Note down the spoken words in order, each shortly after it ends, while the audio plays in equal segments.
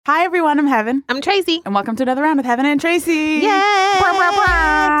Hi, everyone. I'm Heaven. I'm Tracy. And welcome to another round with Heaven and Tracy.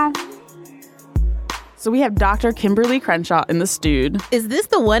 Yay! So we have Dr. Kimberly Crenshaw in the studio. Is this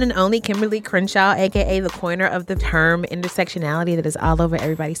the one and only Kimberly Crenshaw, a.k.a. the coiner of the term intersectionality that is all over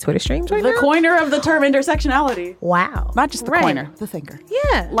everybody's Twitter streams right now? The coiner of the term intersectionality. Wow. Not just the coiner, the thinker.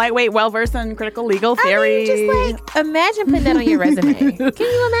 Yeah. Lightweight, well-versed in critical legal theory. I mean, just imagine putting that on your resume. Can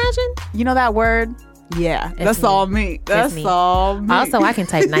you imagine? You know that word? Yeah. That's all me. That's all me. Also, I can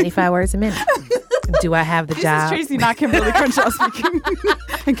type 95 words a minute. Do I have the job? This is Tracy, not Kimberly Crenshaw speaking.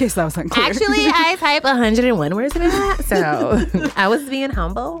 In case that was unclear. Actually, I type 101 words a minute, so I was being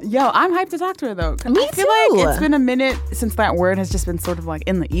humble. Yo, I'm hyped to talk to her, though. Me I feel too. like it's been a minute since that word has just been sort of like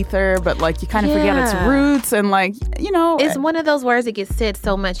in the ether, but like you kind of forget its roots and like, you know. It's one of those words that gets said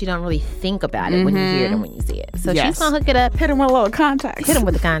so much you don't really think about it when you hear it and when you see it. So she's going to hook it up. Hit him with a little context. Hit him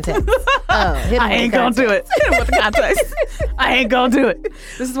with the context. I ain't going to do it. Hit him with the context. I ain't going to do it.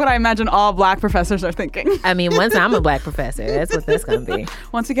 This is what I imagine all black professors are thinking. I mean, once I'm a black professor, that's what that's going to be.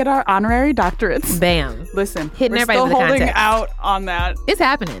 Once we get our honorary doctorates. Bam. Listen, hitting we're everybody still with the holding context. out on that. It's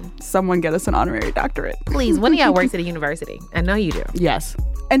happening. Someone get us an honorary doctorate. Please, one of y'all works at a university. I know you do. Yes.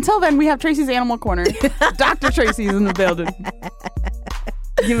 Until then, we have Tracy's Animal Corner. Dr. Tracy's in the building.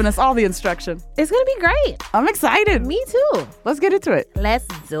 Giving us all the instruction. It's going to be great. I'm excited. Me too. Let's get into it. Let's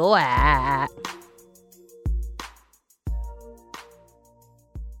do it.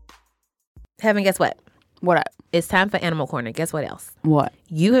 Heaven, guess what? What? It's time for Animal Corner. Guess what else? What?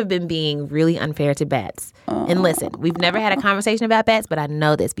 You have been being really unfair to bats. And listen, we've never had a conversation about bats, but I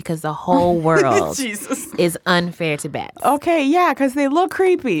know this because the whole world is unfair to bats. Okay, yeah, because they look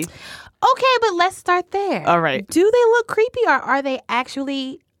creepy. Okay, but let's start there. All right. Do they look creepy or are they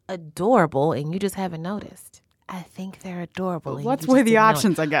actually adorable and you just haven't noticed? I think they're adorable. And Let's you just weigh the didn't know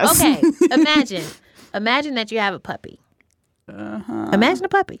options, it. I guess. Okay, imagine that you have a puppy. Imagine a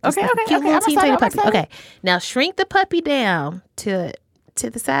puppy. Okay. Cute little I'm teeny tiny excited. puppy. Okay, now shrink the puppy down to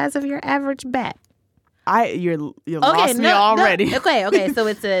the size of your average bat. You lost me already. No. Okay. So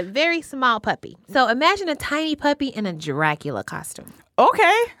it's a very small puppy. So imagine a tiny puppy in a Dracula costume.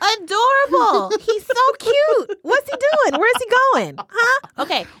 Okay. Adorable. He's so cute. What's he doing? Where's he going? Huh?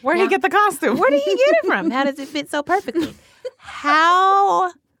 Okay. Where'd he get the costume? Where did he get it from? How does it fit so perfectly?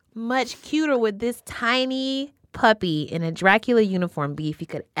 How much cuter would this tiny puppy in a Dracula uniform be if he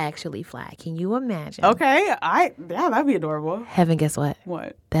could actually fly? Can you imagine? Okay. That'd be adorable. Heaven, guess what?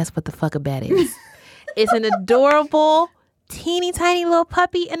 What? That's what the fuck a bat is. It's an adorable, teeny tiny little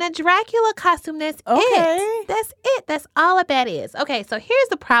puppy in a Dracula costume. That's it. That's it. That's all a bat is. Okay, so here's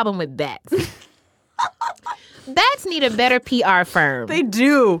the problem with bats. Bats need a better PR firm. They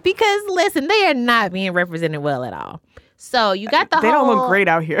do. Because, listen, they are not being represented well at all. So you got They don't look great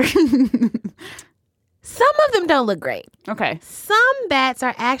out here. Some of them don't look great. Okay. Some bats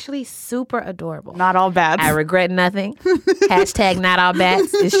are actually super adorable. Not all bats. I regret nothing. Hashtag not all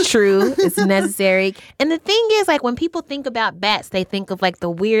bats. It's true. It's necessary. And the thing is, like, when people think about bats, they think of, like, the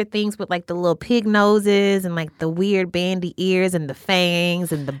weird things with, like, the little pig noses and, like, the weird bandy ears and the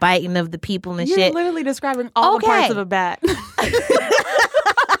fangs and the biting of the people and You're shit. literally describing all the parts of a bat.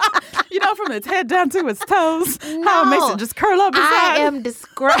 You know, from its head down to its toes. How it makes it just curl up inside.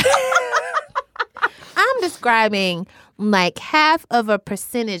 I'm describing like half of a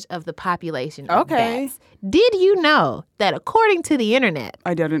percentage of the population of bats. Did you know that according to the internet,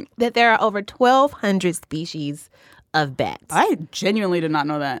 I didn't, that there are over 1,200 species of bats? I genuinely did not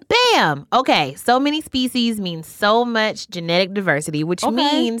know that. Bam! Okay, so many species means so much genetic diversity, which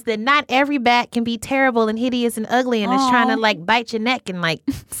means that not every bat can be terrible and hideous and ugly and is trying to like bite your neck and like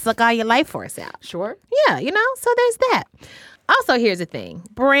suck all your life force out. Sure. Yeah, you know, so there's that. Also, here's the thing.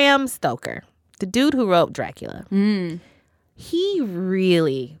 Bram Stoker, the dude who wrote Dracula, he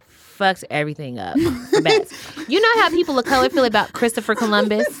really fucks everything up for bats. You know how people of color feel about Christopher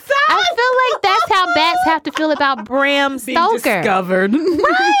Columbus? I feel like that's how bats have to feel about Bram Stoker. Discovered.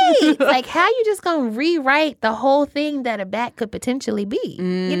 Right. Like, how you just gonna rewrite the whole thing that a bat could potentially be?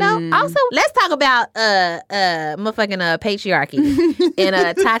 You know? Also, let's talk about motherfucking patriarchy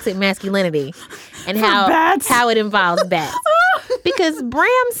and toxic masculinity and how it involves bats. Because Bram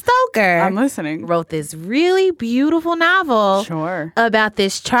Stoker I'm listening. wrote this really beautiful novel about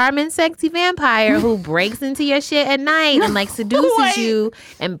this charming, sexy vampire who breaks into your shit at night and like seduces you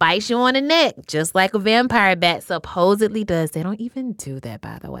and bites you on the neck, just like a vampire bat supposedly does. They don't even do that,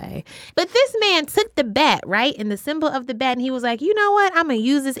 by the way. But this man took the bat, right, and the symbol of the bat, and he was like, you know what? I'm going to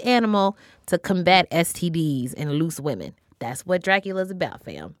use this animal to combat STDs and loose women. That's what Dracula's about,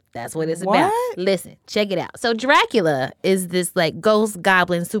 fam. That's what it's about. Listen, check it out. So Dracula is this like ghost,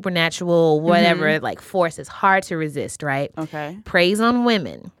 goblin, supernatural, whatever, like force. It's hard to resist, right? Okay. Preys on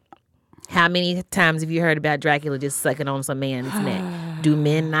women. How many times have you heard about Dracula just sucking on some man's neck? Do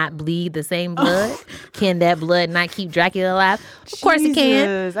men not bleed the same blood? Can that blood not keep Dracula alive? Of course it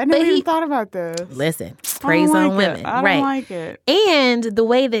can. I never even thought about this. Listen, praise on women. I don't like it. And the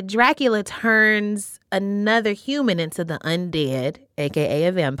way that Dracula turns another human into the undead, a.k.a.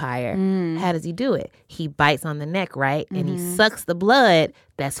 a vampire, how does he do it? He bites on the neck, right? And he sucks the blood.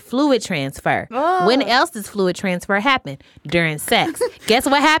 That's fluid transfer. Oh. When else does fluid transfer happen? During sex. Guess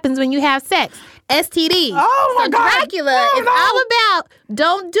what happens when you have sex? STDs. Oh, my God. Dracula is all about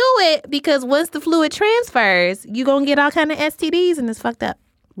don't do it, because once the fluid transfers, you're going to get all kind of STDs and it's fucked up.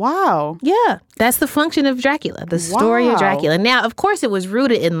 Wow. Yeah. That's the function of Dracula, the story of Dracula. Now, of course, it was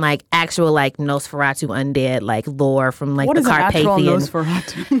rooted in like actual like Nosferatu undead like lore from like the Carpathian. What is an actual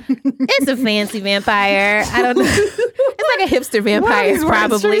Nosferatu? It's a fancy vampire. I don't know. It's like a hipster vampire,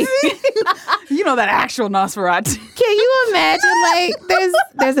 probably. You know that actual Nosferatu. Can you imagine like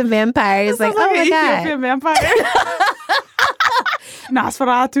there's a vampire. It's like, oh my God. Ethiopian vampire.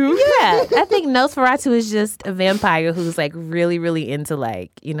 Nosferatu. Yeah. I think Nosferatu is just a vampire who's like really, really into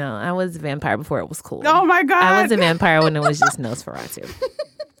like, you know, I was a vampire before it was cool. Oh my God. I was a vampire when it was just Nosferatu.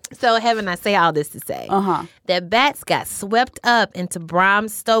 So, Heaven, I say all this to say that bats got swept up into Bram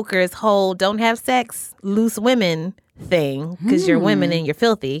Stoker's whole don't have sex, loose women thing because you're women and you're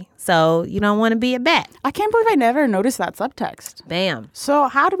filthy. So, you don't want to be a bat. I can't believe I never noticed that subtext. Bam. So,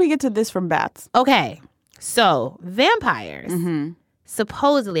 how do we get to this from bats? Okay. So, vampires,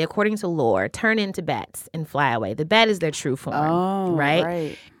 supposedly, according to lore, turn into bats and fly away. The bat is their true form,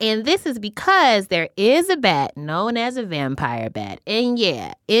 right? And this is because there is a bat known as a vampire bat. And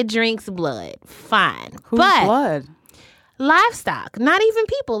yeah, it drinks blood. Fine. Whose blood? Livestock, not even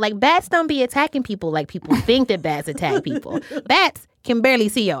people. Like, bats don't be attacking people like people think that bats attack people. Bats can barely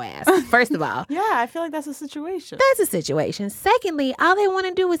see your ass, first of all. Yeah, I feel like that's a situation. That's a situation. Secondly, all they want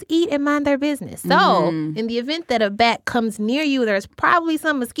to do is eat and mind their business. So, in the event that a bat comes near you, there's probably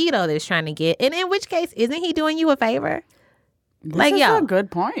some mosquito that's trying to get. And in which case, isn't he doing you a favor? This is a good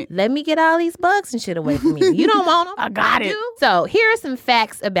point. Let me get all these bugs and shit away from you. You don't want them. I got it. So, here are some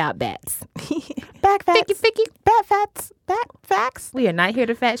facts about bats. Back facts. Ficky. Bat facts. Bat facts. We are not here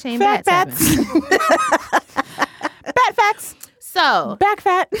to fat shame fat bats. Bat facts. So, back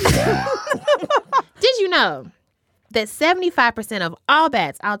fat. Did you know that 75% of all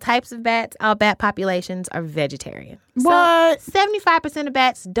bats, all types of bats, all bat populations are vegetarian? What? So 75% of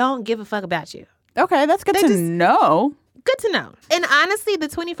bats don't give a fuck about you. Okay, that's good to know. Good to know. And honestly, the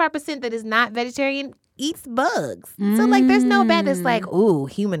 25% that is not vegetarian eats bugs. So, like, there's no bat that's like, ooh,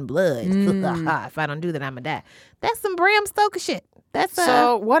 human blood. If I don't do that, I'm going to die. That's some Bram Stoker shit. That's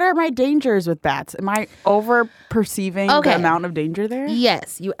So, what are my dangers with bats? Am I over perceiving the amount of danger there?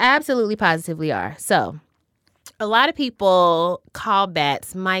 Yes, you absolutely positively are. So, a lot of people call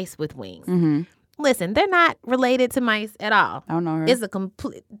bats mice with wings. Listen, they're not related to mice at all. I don't know her.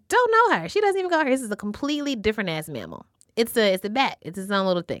 Don't know her. She doesn't even go her. This is a completely different ass mammal. It's a bat. It's its own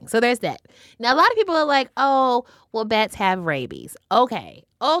little thing. So there's that. Now, a lot of people are like, oh, well, bats have rabies. Okay.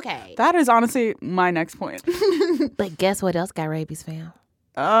 That is honestly my next point. But guess what else got rabies, fam?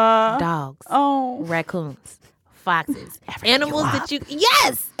 Dogs. Oh. Raccoons. Foxes. Animals that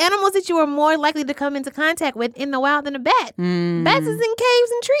you are more likely to come into contact with in the wild than a bat. Bats is in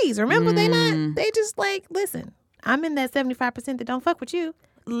caves and trees. Remember, they just like, listen, I'm in that 75% that don't fuck with you.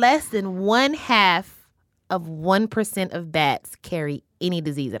 Less than 0.5% of bats carry any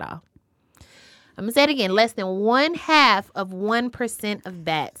disease at all. I'm going to say it again. Less than 0.5% of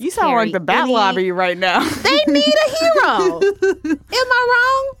bats. You sound like the bat lobby right now. They need a hero. Am I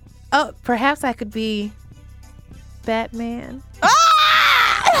wrong? Oh, perhaps I could be Batman.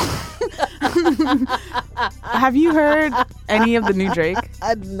 Have you heard any of the new Drake?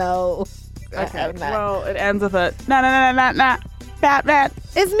 No. Okay. Well, it ends with a nah. Batman.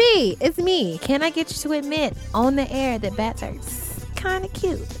 It's me. Can I get you to admit on the air that bats are kind of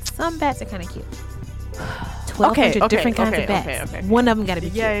cute? Some bats are kind of cute. 1,200 different kinds of bats. Okay. One of them got to be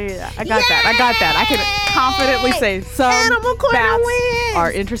cute. Yeah. I got that. I can confidently say some bats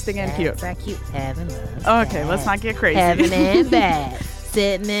are interesting and cute. Bats are cute. Heaven loves Okay, bats. let's not get crazy. Heaven and bats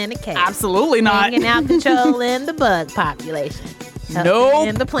sitting in a cave. Absolutely not. Hanging out controlling the bug population. Nope.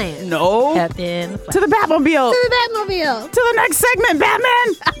 In the plants. No. In the to the Batmobile. To the next segment,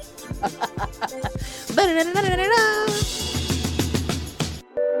 Batman.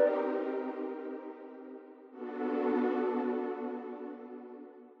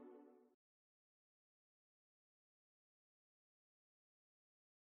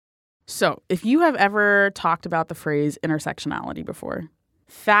 So, if you have ever talked about the phrase intersectionality before,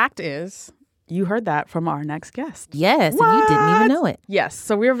 fact is, You heard that from our next guest. Yes, and you didn't even know it. Yes,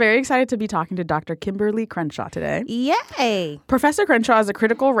 so we're very excited to be talking to Dr. Kimberly Crenshaw today. Yay! Professor Crenshaw is a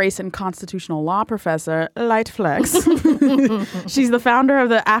critical race and constitutional law professor, light flex. She's the founder of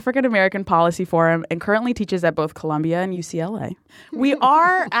the African American Policy Forum and currently teaches at both Columbia and UCLA. We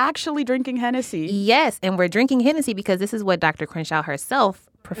are actually drinking Hennessy. Yes, and we're drinking Hennessy because this is what Dr. Crenshaw herself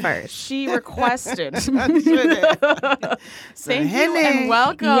prefers. She requested. Thank you and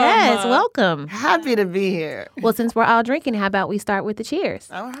welcome. Yes, welcome. Happy to be here. Well, since we're all drinking, how about we start with the cheers?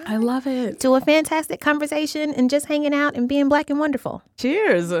 All right. I love it. To a fantastic conversation and just hanging out and being black and wonderful.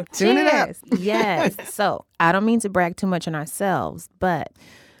 Cheers. Tune it up. Yes. So I don't mean to brag too much on ourselves, but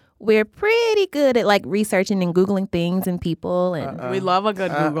we're pretty good at like researching and Googling things and people. And we love a good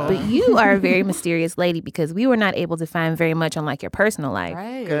Google. But you are a very mysterious lady because we were not able to find very much on like your personal life.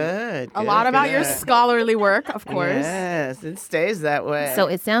 Right. Good. A lot about your scholarly work, of course. Yes, it stays that way. So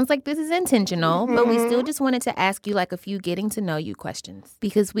it sounds like this is intentional, but we still just wanted to ask you like a few getting to know you questions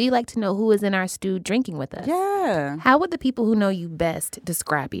because we like to know who is in our stew drinking with us. Yeah. How would the people who know you best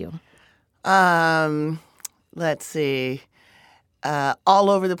describe you? Let's see.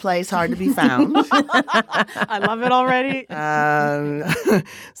 All over the place, hard to be found. I love it already.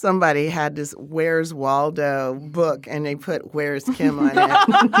 Somebody had this Where's Waldo book, and they put Where's Kim on it.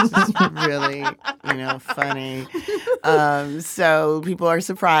 It's just really, funny. So people are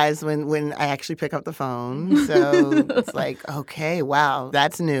surprised when I actually pick up the phone. So it's like, okay, wow,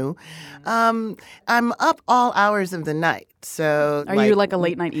 that's new. I'm up all hours of the night. So are you like a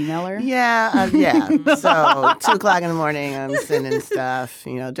late night emailer? Yeah, yeah. So 2:00 in the morning, I'm sending stuff.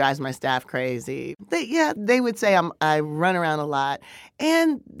 Drives my staff crazy. They would say I run around a lot,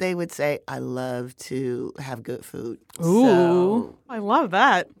 and they would say I love to have good food. Ooh, I love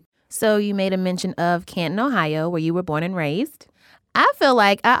that. So you made a mention of Canton, Ohio, where you were born and raised. I feel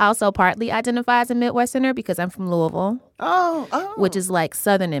like I also partly identify as a Midwesterner because I'm from Louisville. Oh. Which is like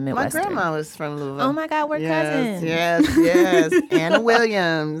Southern and My Midwestern. grandma was from Louisville. Oh, my God, we're cousins. Yes. Anna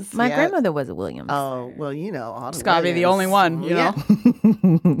Williams. My grandmother was a Williams. Oh, well, all the It's got to be the only one, you know?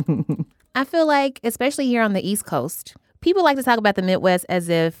 I feel like, especially here on the East Coast, people like to talk about the Midwest as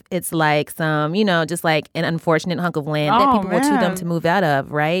if it's like some, just like an unfortunate hunk of land that people were too dumb to move out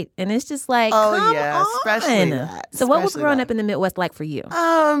of, right? And it's just like, come on. Especially that. So what was growing up in the Midwest like for you?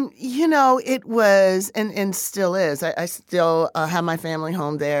 It was and still is. I still have my family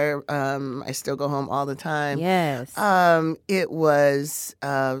home there. I still go home all the time. Yes. It was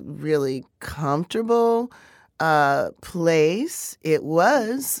really comfortable. Place. It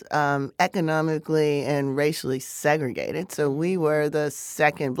was economically and racially segregated. So we were the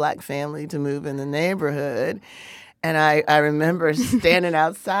second black family to move in the neighborhood. And I remember standing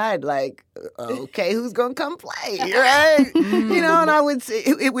outside like, okay, who's going to come play, right? And I would say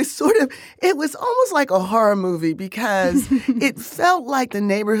it was almost like a horror movie because it felt like the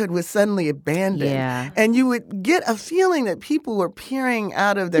neighborhood was suddenly abandoned. Yeah. And you would get a feeling that people were peering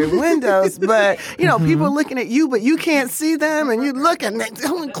out of their windows, but, people are looking at you, but you can't see them. And you look and they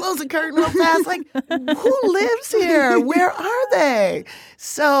close the curtain real fast, like, who lives here? Where are they?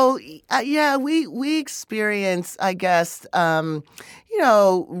 So, we experienced, I guess,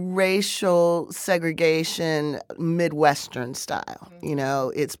 racial segregation, Midwestern style.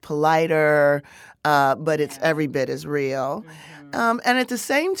 It's politer, but it's every bit as real. And at the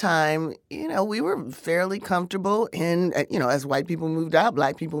same time, we were fairly comfortable in, as white people moved out,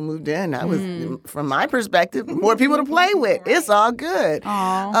 black people moved in. I was, from my perspective, more people to play with. It's all good.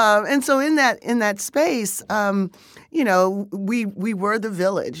 And so in that space, we were the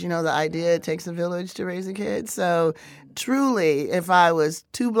village. The idea it takes a village to raise a kid. So truly, if I was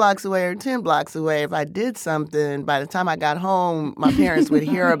 2 blocks away or 10 blocks away, if I did something, by the time I got home, my parents would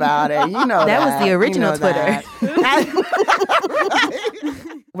hear about it. That was the original Twitter.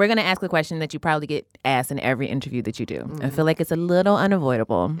 We're going to ask a question that you probably get asked in every interview that you do. I feel like it's a little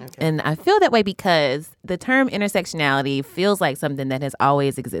unavoidable. Okay. And I feel that way because the term intersectionality feels like something that has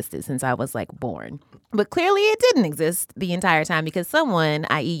always existed since I was born. But clearly it didn't exist the entire time because someone,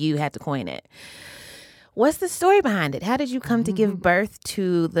 i.e. you, had to coin it. What's the story behind it? How did you come to give birth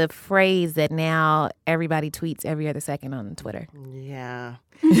to the phrase that now everybody tweets every other second on Twitter? Yeah.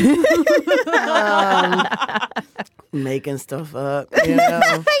 Making stuff up.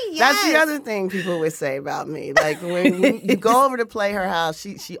 Yes. That's the other thing people would say about me. Like when you go over to play her house,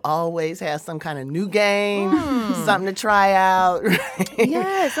 she always has some kind of new game, something to try out. Right?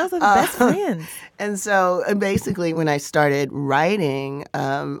 Yes, those are the best friends. And so basically when I started writing,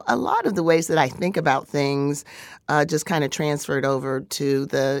 a lot of the ways that I think about things just kind of transferred over to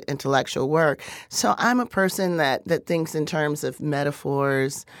the intellectual work. So I'm a person that thinks in terms of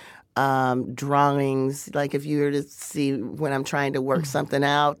metaphors, drawings. Like if you were to see when I'm trying to work something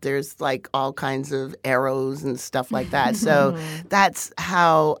out, there's like all kinds of arrows and stuff like that. So that's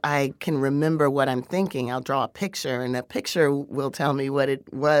how I can remember what I'm thinking. I'll draw a picture, and that picture will tell me what it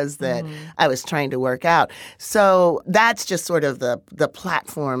was that I was trying to work out. So that's just sort of the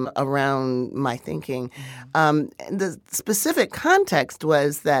platform around my thinking. The specific context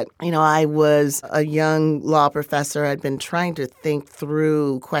was that, I was a young law professor. I'd been trying to think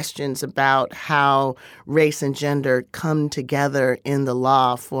through questions about how race and gender come together in the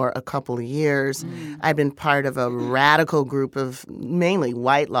law for a couple of years. I'd been part of a radical group of mainly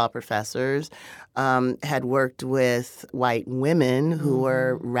white law professors, had worked with white women who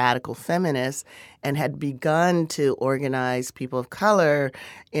were radical feminists, and had begun to organize people of color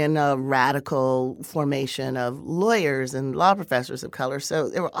in a radical formation of lawyers and law professors of color. So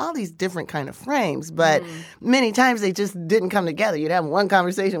there were all these different kind of frames, but many times they just didn't come together. You'd have one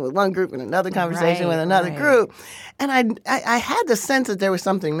conversation with one group and another conversation with another group. And I had the sense that there was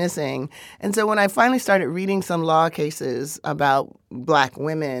something missing. And so when I finally started reading some law cases about Black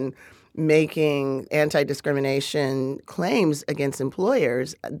women making anti-discrimination claims against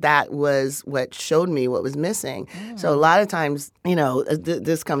employers, that was what showed me what was missing. So a lot of times,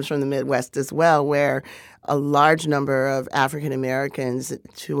 this comes from the Midwest as well, where a large number of African Americans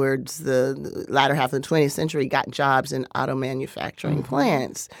towards the latter half of the 20th century got jobs in auto manufacturing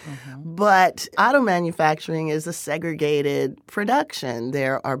plants. But auto manufacturing is a segregated production.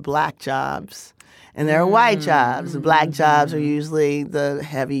 There are Black jobs. And there are white jobs. The Black jobs are usually the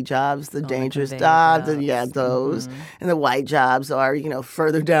heavy jobs, the dangerous jobs, those. And the white jobs are,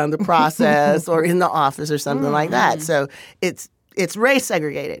 further down the process or in the office or something like that. So it's race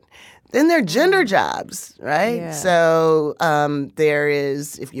segregated. Then there are gender jobs, right? Yeah. So there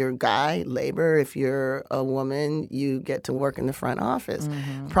is, if you're a guy, labor. If you're a woman, you get to work in the front office.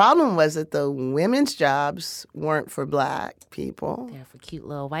 Problem was that the women's jobs weren't for Black people. They're for cute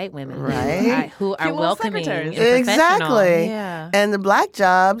little white women, right? Who are welcoming and exactly. Yeah. And the Black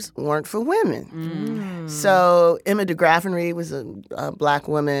jobs weren't for women. So Emma DeGraffenreid was a Black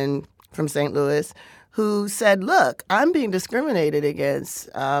woman from St. Louis who said, look, I'm being discriminated against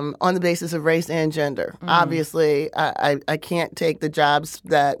on the basis of race and gender. Obviously, I can't take the jobs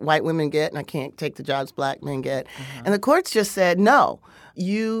that white women get, and I can't take the jobs Black men get. And the courts just said, no,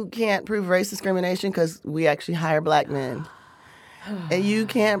 you can't prove race discrimination because we actually hire Black men. And you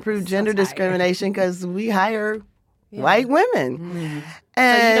can't prove gender discrimination because we hire white women.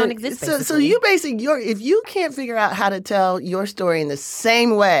 And so you don't exist, basically. So you basically, if you can't figure out how to tell your story in the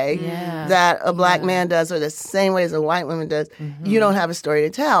same way that a Black man does or the same way as a white woman does, you don't have a story to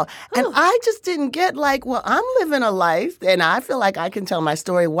tell. And I just didn't get well, I'm living a life and I feel like I can tell my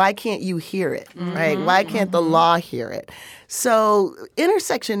story. Why can't you hear it, right? Why can't the law hear it? So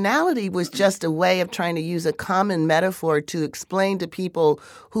intersectionality was just a way of trying to use a common metaphor to explain to people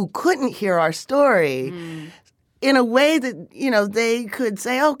who couldn't hear our story in a way that, they could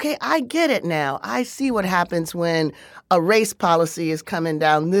say, okay, I get it now. I see what happens when a race policy is coming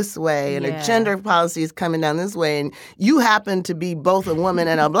down this way and a gender policy is coming down this way, and you happen to be both a woman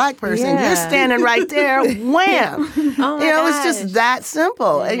and a Black person. You're standing right there, wham! It's just that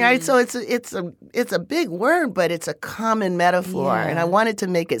simple. And, right, so it's a big word, but it's a common metaphor, and I wanted to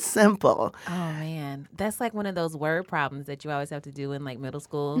make it simple. Oh man, that's like one of those word problems that you always have to do in like middle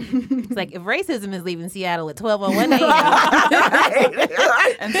school. It's like if racism is leaving Seattle at 12:01 a.m.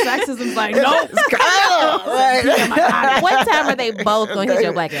 and sexism's like, nope. What time are they both going to hit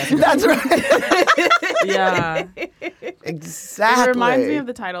your Black ass? That's right. Yeah. Exactly. It reminds me of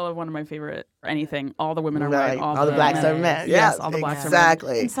the title of one of my favorite anything. All the women are right. All the Blacks are men. Yes, all the Blacks are men.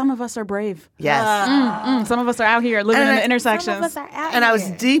 Exactly. And some of us are brave. Yes. Some of us are out here living in the intersections. Some of us are out and here. I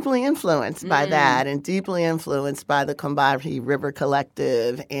was deeply influenced by that, and deeply influenced by the Combahee River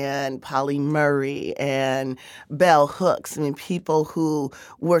Collective and Polly Murray and Bell Hooks. I mean, people who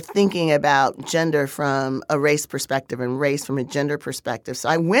were thinking about gender from a race perspective and race from a gender perspective. So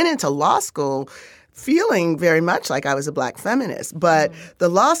I went into law school feeling very much like I was a Black feminist, but the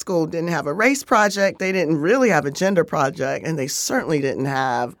law school didn't have a race project, they didn't really have a gender project, and they certainly didn't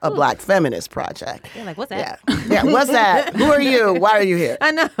have a Black feminist project. They're like, what's that? Yeah, what's that? Who are you? Why are you here?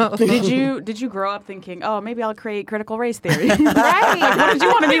 I know. Did you grow up thinking, oh, maybe I'll create critical race theory? Right? Like, what did you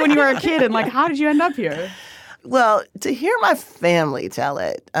want to be when you were a kid, and how did you end up here? Well, to hear my family tell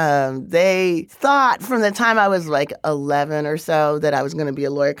it, they thought from the time I was 11 or so that I was going to be a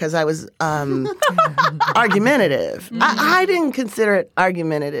lawyer because I was argumentative. I didn't consider it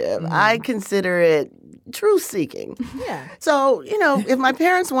argumentative. I consider it truth seeking. Yeah. So, if my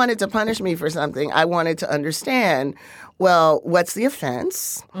parents wanted to punish me for something, I wanted to understand, well, what's the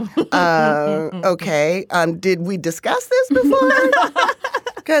offense? Okay. Did we discuss this before?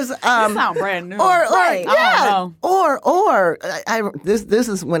 Because sound brand new. This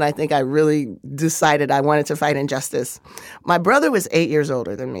is when I think I really decided I wanted to fight injustice. My brother was 8 years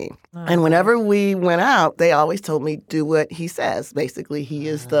older than me, and whenever we went out, they always told me do what he says. Basically, he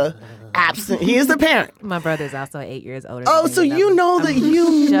is the parent. My brother's also 8 years older. Oh, so you know that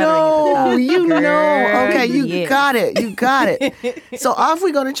you know. Okay, you got it. So off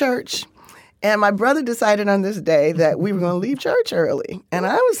we go to church. And my brother decided on this day that we were going to leave church early. And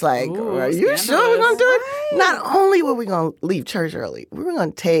I was like, are you sure we're going to do it? Right. Not only were we going to leave church early, we were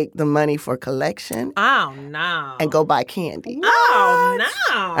going to take the money for collection. Oh, no. And go buy candy. Oh,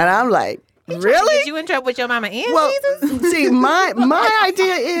 no. And I'm like, really? Did you in trouble with your mama and Jesus? See, my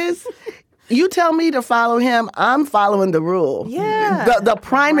idea is, you tell me to follow him, I'm following the rule. Yeah. The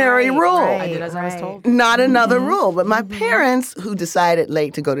primary rule. I did as I was told. Not another rule. But my parents, who decided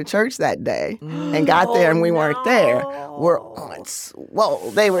late to go to church that day and got there and we weren't there, were on. Whoa,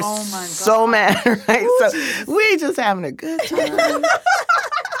 they were so mad, right? So we just having a good time.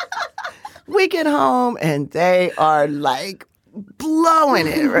 We get home and they are like blowing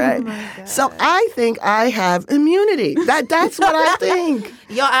it, right? So I think I have immunity. That's what I think.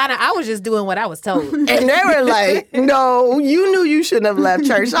 Your Honor, I was just doing what I was told. And they were like, no, you knew you shouldn't have left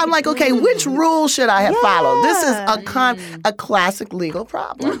church. So I'm like, okay, which rule should I have followed? This is a classic legal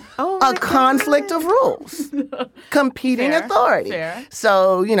problem. A conflict of rules. Competing authority. Fair.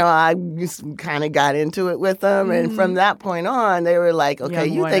 So, I just kind of got into it with them. And from that point on, they were like, okay,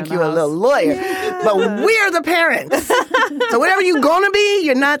 you think you're a little lawyer, but we're the parents. So whatever you're going to be,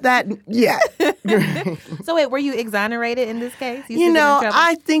 you're not that yet. So wait, were you exonerated in this case?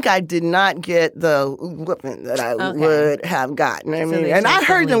 I think I did not get the whooping that I would have gotten. And I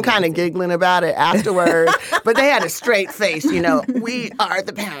heard them kind of giggling about it afterwards, but they had a straight face, we are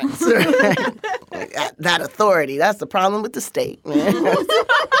the parents. That authority, that's the problem with the state, man.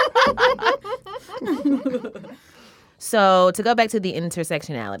 So to go back to the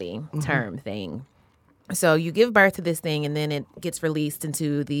intersectionality term thing. So you give birth to this thing and then it gets released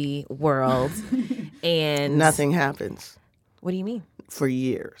into the world and nothing happens. What do you mean? For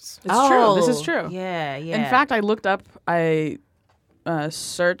years. It's true. This is true. Yeah. In fact, I looked up, I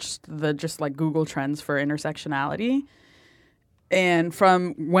searched the just like Google Trends for intersectionality. And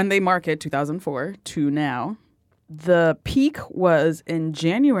from when they mark it, 2004, to now, the peak was in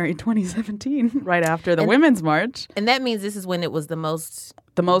January 2017, right after the Women's March. And that means this is when it was the most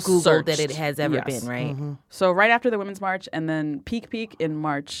Googled searched that it has ever been, right? Mm-hmm. So right after the Women's March, and then peak in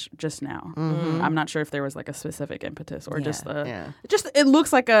March just now. Mm-hmm. I'm not sure if there was like a specific impetus or just it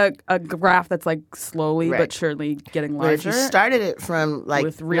looks like a graph that's like slowly but surely getting larger. If you started it from like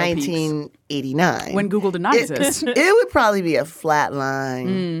with real 1989, when Google did not exist, it would probably be a flat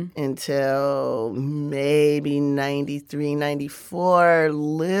line until maybe 93, 94, a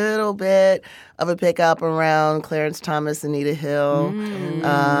little bit of a pickup around Clarence Thomas, Anita Hill.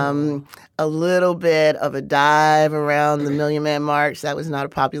 A little bit of a dive around the Million Man March. That was not a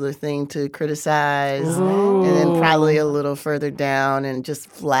popular thing to criticize. Ooh. And then probably a little further down and just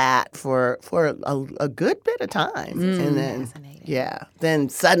flat for a good bit of time. And then, then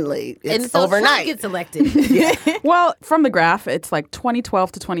suddenly it's overnight. Trump gets elected. Well, from the graph, it's like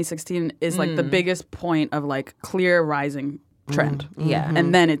 2012 to 2016 is like the biggest point of like clear rising trend. Yeah.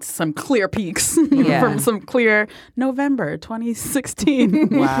 And then it's some clear peaks from some clear November 2016.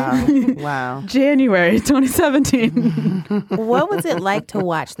 Wow. January 2017. What was it like to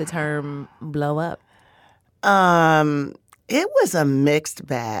watch the term blow up? It was a mixed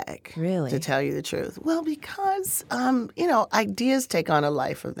bag, really, to tell you the truth. Well, because ideas take on a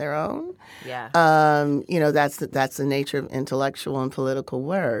life of their own. Yeah. That's the nature of intellectual and political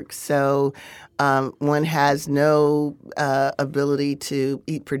work. So one has no ability to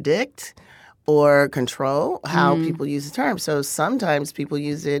predict or control how people use the term. So sometimes people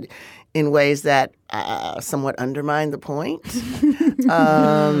use it in ways that somewhat undermine the point.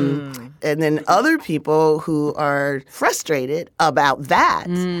 And then other people who are frustrated about that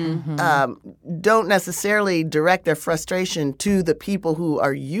don't necessarily direct their frustration to the people who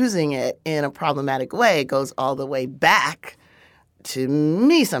are using it in a problematic way. It goes all the way back to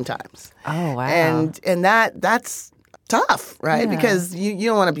me sometimes. Oh, wow. And that's tough, right? Yeah. Because you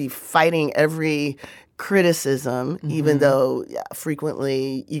don't want to be fighting every criticism, even though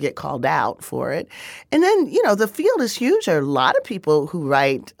frequently you get called out for it. And then, the field is huge. There are a lot of people who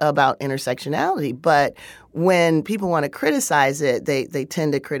write about intersectionality, but when people want to criticize it, they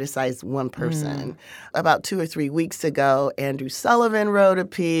tend to criticize one person. About 2 or 3 weeks ago, Andrew Sullivan wrote a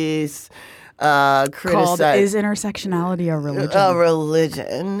piece called "Is Intersectionality a Religion?" A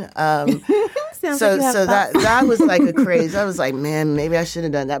religion. So that was like a craze. I was like, man, maybe I should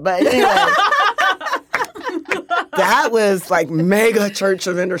have done that. But anyway. That was like mega church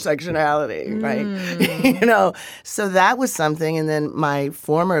of intersectionality, right? So that was something. And then my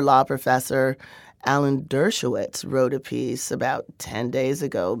former law professor, Alan Dershowitz, wrote a piece about 10 days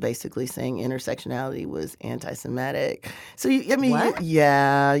ago basically saying intersectionality was anti-Semitic. So, you got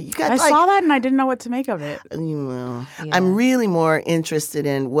I saw that and I didn't know what to make of it. Well, I'm really more interested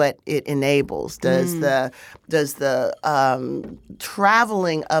in what it enables. Does the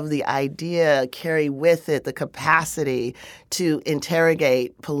traveling of the idea carry with it the capacity to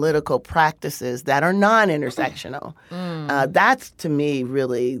interrogate political practices that are non-intersectional? That's, to me,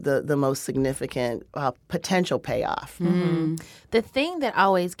 really the most significant potential payoff. The thing that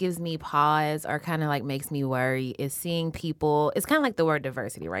always gives me pause or kind of like makes me worry is seeing people. It's kind of like the word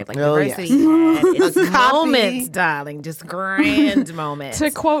diversity, right? Like diversity is moments, darling, just grand moments. To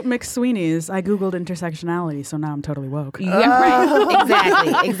quote McSweeney's, I Googled intersectionality, so now I'm totally woke. Yeah,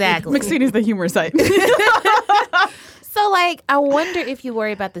 right. Exactly. McSweeney's the humor site. So, like, I wonder if you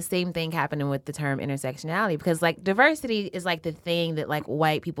worry about the same thing happening with the term intersectionality, because, like, diversity is, like, the thing that, like,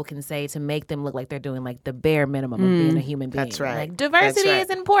 white people can say to make them look like they're doing, like, the bare minimum of being a human being. That's right. Like, diversity is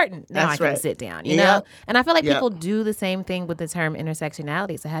important. Now I can sit down, you know? And I feel like people do the same thing with the term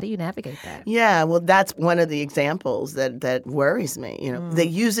intersectionality. So how do you navigate that? Yeah, well, that's one of the examples that worries me. They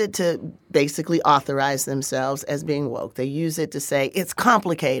use it to basically authorize themselves as being woke. They use it to say, it's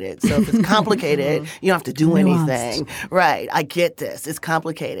complicated. So if it's complicated, you don't have to do anything. Right. I get this. It's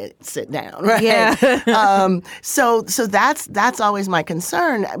complicated. Sit down. Right. Yeah. So that's always my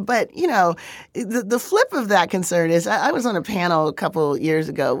concern. But, the flip of that concern is I was on a panel a couple years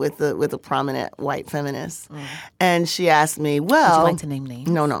ago with a prominent white feminist. And she asked me, well. Would you like to name names?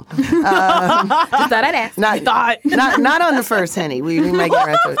 No. Just thought I'd ask. Not on the first, Henny. We may get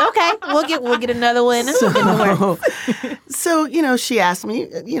around to it. Okay. We'll get another one. So, she asked me,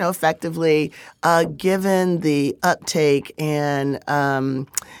 effectively, given the uptake and, the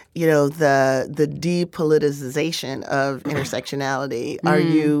depoliticization of intersectionality,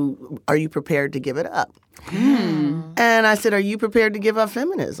 are you prepared to give it up? And I said, are you prepared to give up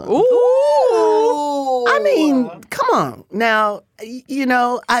feminism? Ooh. I mean, come on. Now,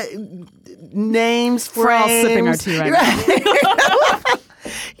 names, frames. We're all sipping our tea right now.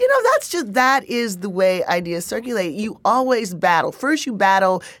 That is the way ideas circulate. You always battle. First, you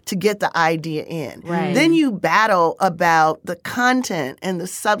battle to get the idea in. Right. Then you battle about the content and the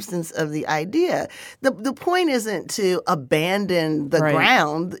substance of the idea. The point isn't to abandon the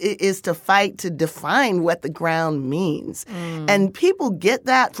ground. It is to fight to define what the ground means. And people get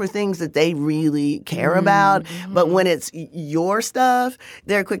that for things that they really care about. But when it's your stuff,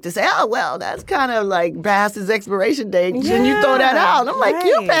 they're quick to say, oh, well, that's kind of like past its expiration date. And you throw that out. I'm like,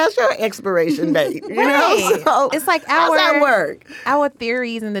 you passed your expiration date. So it's like how's that work? Our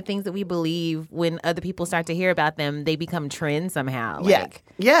theories and the things that we believe, when other people start to hear about them, they become trends somehow.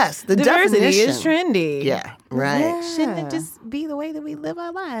 Yes, the diversity definition is trendy. Yeah, right. Yeah. Shouldn't it just be the way that we live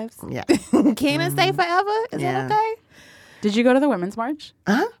our lives? Yeah. Can it stay forever? Is that okay? Did you go to the Women's March?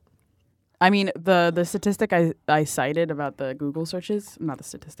 Uh-huh. I mean, the statistic I cited about the Google searches, not the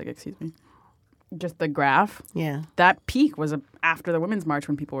statistic, excuse me, just the graph. Yeah. That peak was after the Women's March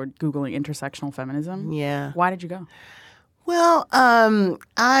when people were Googling intersectional feminism. Yeah. Why did you go? Well,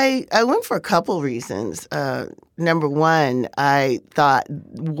 I went for a couple reasons. Number one, I thought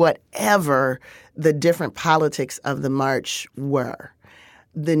whatever the different politics of the march were,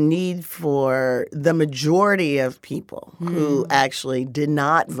 the need for the majority of people who actually did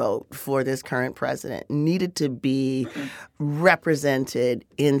not vote for this current president needed to be represented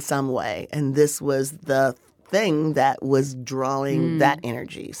in some way. And this was the thing that was drawing that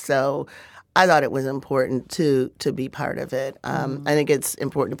energy. So I thought it was important to be part of it. I think it's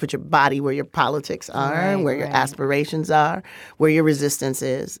important to put your body where your politics are, where your aspirations are, where your resistance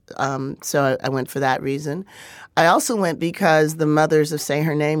is. So I went for that reason. I also went because the mothers of Say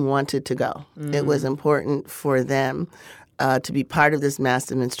Her Name wanted to go. It was important for them to be part of this mass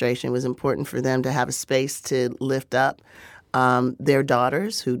demonstration. It was important for them to have a space to lift up their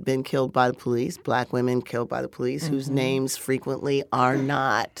daughters who'd been killed by the police, black women killed by the police, whose names frequently are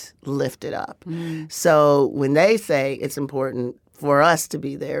not lifted up. So when they say it's important for us to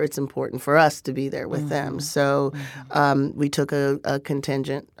be there. It's important for us to be there with them. So we took a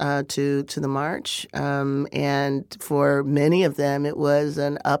contingent to the march. And for many of them, it was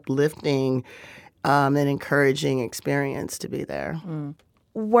an uplifting and encouraging experience to be there.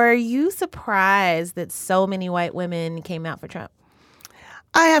 Were you surprised that so many white women came out for Trump?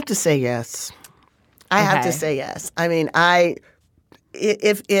 I have to say yes. I have to say yes. I mean, I think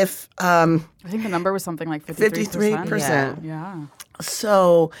the number was something like 53%. Yeah.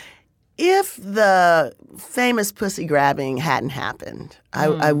 So if the famous pussy grabbing hadn't happened,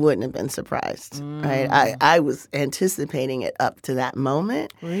 I wouldn't have been surprised, right? I was anticipating it up to that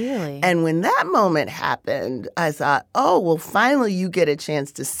moment. Really? And when that moment happened, I thought, oh, well, finally you get a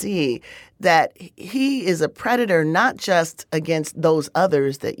chance to see that he is a predator not just against those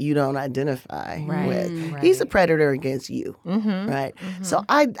others that you don't identify with. Right. He's a predator against you, right? So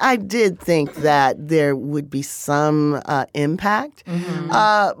I did think that there would be some impact.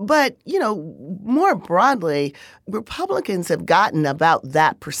 But, you know, more broadly, Republicans have gotten about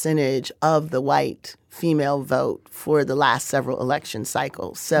that percentage of the white female vote for the last several election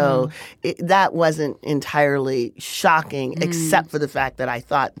cycles. So that wasn't entirely shocking, except for the fact that I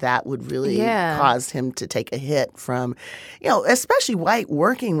thought that would really cause him to take a hit from, you know, especially white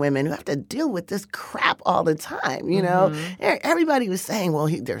working women who have to deal with this crap all the time, you know. Everybody was saying, well,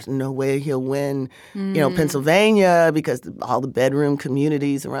 there's no way he'll win, you know, Pennsylvania because all the bedroom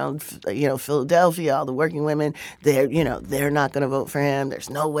communities around, you know, Philadelphia, all the working women, they're not going to vote for him. There's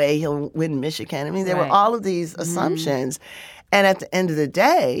no way he'll win Michigan. I mean, there were all of these assumptions. And at the end of the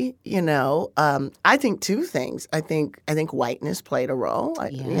day, you know, I think two things. I think whiteness played a role,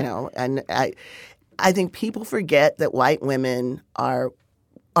 you know, and I think people forget that white women are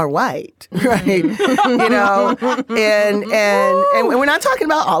white, right? You know, and we're not talking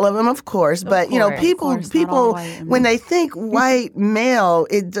about all of them, of course, but you know, people when they think white male,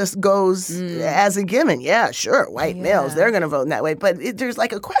 it just goes as a given. Yeah, sure, white males, they're going to vote in that way, but there's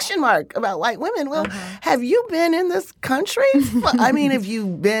like a question mark about white women. Well, have you been in this country? I mean,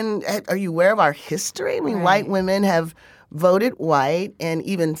 are you aware of our history? I mean, white women have voted white, and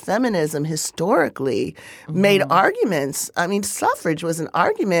even feminism historically made arguments. I mean, suffrage was an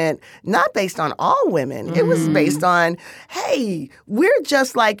argument not based on all women. It was based on, hey, we're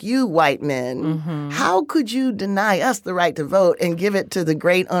just like you, white men. How could you deny us the right to vote and give it to the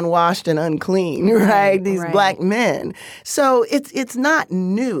great unwashed and unclean, right? These black men. So it's not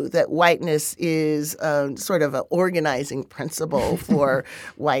new that whiteness is sort of an organizing principle for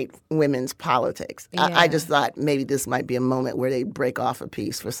white women's politics. I just thought maybe this might be a moment where they break off a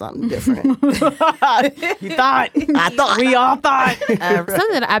piece for something different. You thought. I thought. We all thought. Something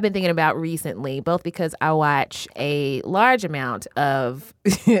that I've been thinking about recently, both because I watch a large amount of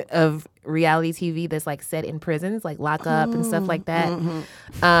reality TV that's like set in prisons, like Lock Up and stuff like that.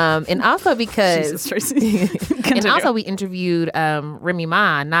 And also because and also we interviewed Remy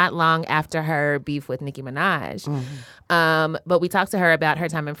Ma not long after her beef with Nicki Minaj. But we talked to her about her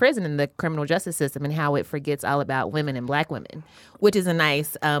time in prison and the criminal justice system and how it forgets all about women and black women, which is a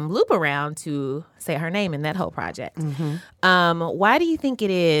nice loop around to say her name in that whole project. Why do you think it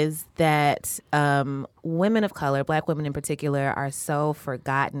is that women of color, black women in particular, are so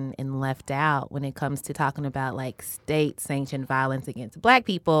forgotten and left out when it comes to talking about like state-sanctioned violence against black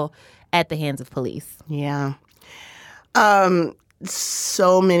people at the hands of police? Yeah.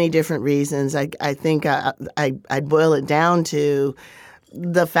 So many different reasons. I think I'd boil it down to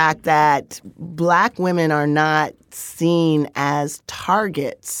the fact that black women are not seen as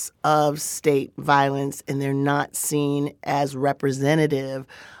targets of state violence, and they're not seen as representative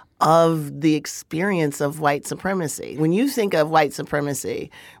of the experience of white supremacy. When you think of white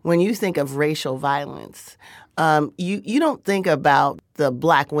supremacy, when you think of racial violence, you don't think about the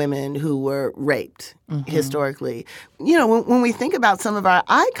black women who were raped historically. You know, when we think about some of our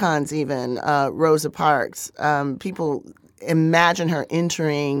icons, even Rosa Parks, people imagine her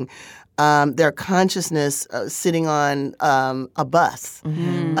entering their consciousness sitting on a bus,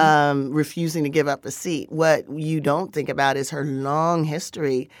 refusing to give up a seat. What you don't think about is her long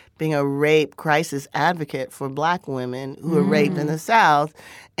history being a rape crisis advocate for black women who were raped in the South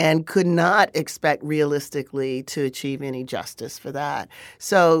and could not expect realistically to achieve any justice for that.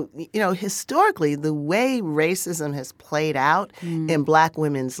 So, you know, historically, the way racism has played out in black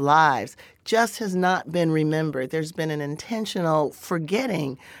women's lives just has not been remembered. There's been an intentional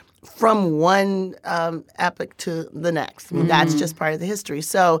forgetting from one epoch to the next. I mean, that's just part of the history.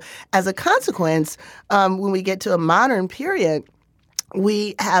 So as a consequence, when we get to a modern period,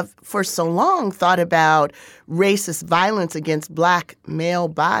 we have for so long thought about racist violence against Black male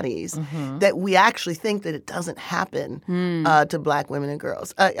bodies that we actually think that it doesn't happen to Black women and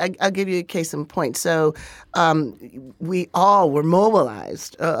girls. I'll give you a case in point. So we all were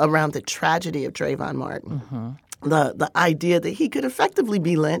mobilized around the tragedy of Trayvon Martin. The idea that he could effectively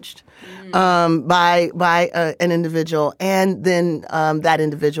be lynched by an individual, and then that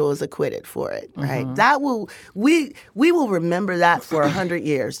individual is acquitted for it. Right? That we will remember that for 100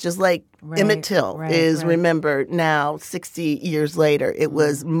 years, just like Emmett Till is remembered now 60 years later. It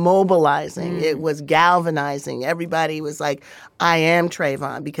was mobilizing. It was galvanizing. Everybody was like, I am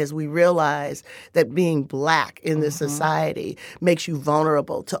Trayvon, because we realized that being Black in this society makes you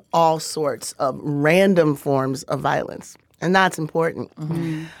vulnerable to all sorts of random forms of violence. And that's important.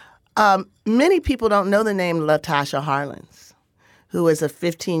 Many people don't know the name LaTosha Harlins, who was a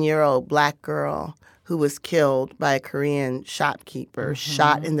 15-year-old Black girl who was killed by a Korean shopkeeper,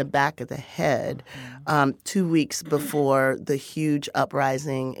 shot in the back of the head 2 weeks before the huge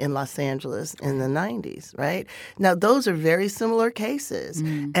uprising in Los Angeles in the 90s, right? Now, those are very similar cases.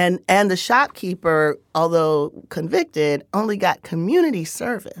 And the shopkeeper, although convicted, only got community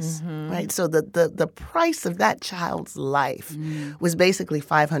service, right? So the price of that child's life was basically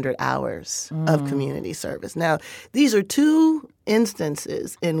 500 hours of community service. Now, these are two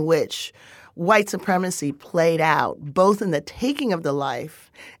instances in which white supremacy played out both in the taking of the life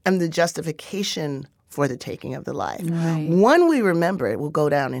and the justification for the taking of the life. One we remember, it will go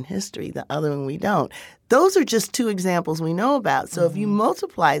down in history. The other one we don't. Those are just two examples we know about. So if you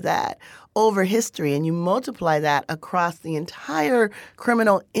multiply that over history and you multiply that across the entire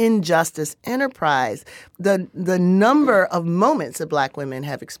criminal injustice enterprise, the number of moments that Black women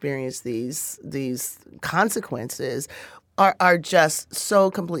have experienced these consequences are just so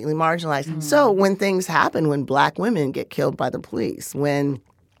completely marginalized. So when things happen, when Black women get killed by the police, when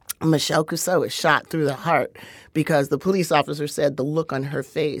Michelle Cusseau is shot through the heart because the police officer said the look on her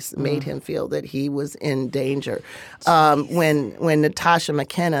face made him feel that he was in danger. When Natasha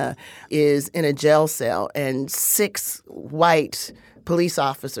McKenna is in a jail cell and 6 white police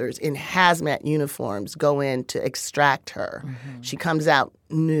officers in hazmat uniforms go in to extract her. She comes out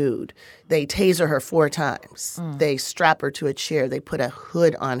nude. They taser her 4 times. They strap her to a chair. They put a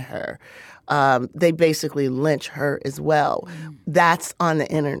hood on her. They basically lynch her as well. That's on the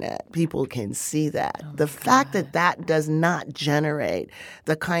internet. People can see that. The fact that that does not generate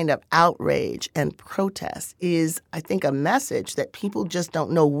the kind of outrage and protest is, I think, a message that people just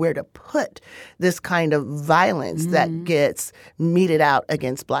don't know where to put this kind of violence that gets meted out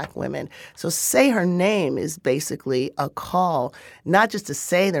against Black women. So Say Her Name is basically a call not just to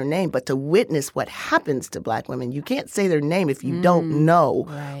say their name, but to witness what happens to Black women. You can't say their name if you don't know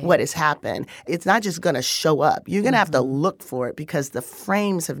what has happened. It's not just going to show up. You're going to have to look for it because the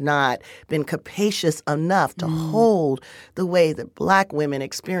frames have not been capacious enough to hold the way that Black women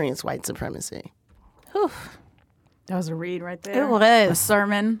experience white supremacy. Whew. That was a read right there. It was. A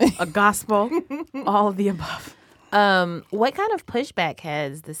sermon, a gospel, all of the above. What kind of pushback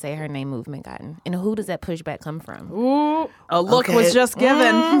has the Say Her Name movement gotten? And who does that pushback come from? Ooh, a look was just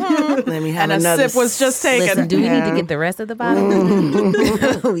given. Let me have and another a sip was just taken. Listen, do we need to get the rest of the bottle?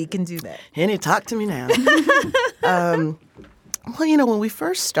 We can do that. Henny, talk to me now. Well, you know, when we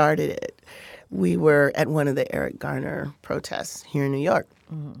first started it, we were at one of the Eric Garner protests here in New York.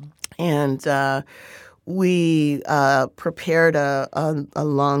 And we prepared a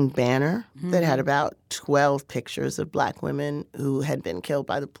long banner that had about 12 pictures of Black women who had been killed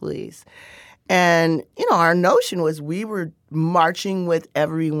by the police. And, you know, our notion was we were marching with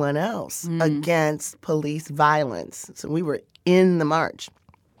everyone else against police violence. So we were in the march.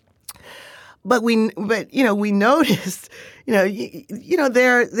 But we noticed,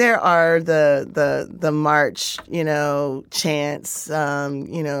 there are the march, chants,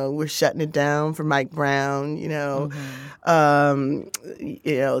 we're shutting it down for Mike Brown,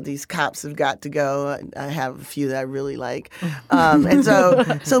 these cops have got to go. I have a few that I really like. And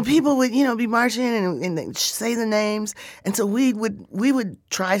so people would, be marching and they'd say the names. And so we would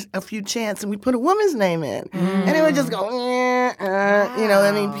try a few chants and we put a woman's name in. And it would just go,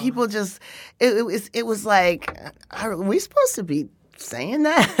 people just, it was like, are we supposed to be saying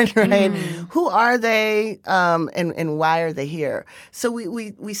that, right? Who are they, and why are they here? So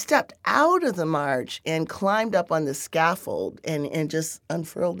we stepped out of the march and climbed up on the scaffold and just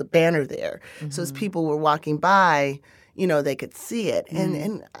unfurled the banner there. So as people were walking by, they could see it.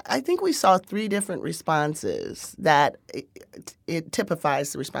 And I think we saw 3 different responses that it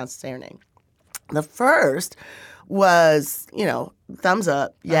typifies the response to Say Her Name. The first was, thumbs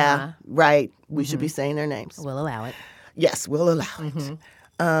up, yeah, right, we should be saying their names. We'll allow it. Yes, we'll allow it.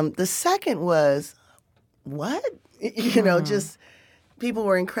 The second was, what? Just people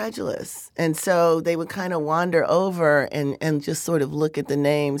were incredulous. And so they would kind of wander over and just sort of look at the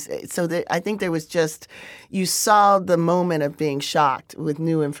names. So I think there was just, you saw the moment of being shocked with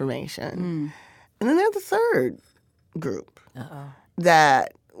new information. And then there's the third group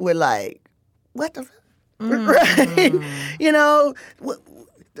that were like, what the fuck? Right?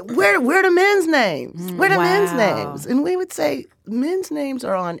 Where are the men's names? Where are the men's names? And we would say, men's names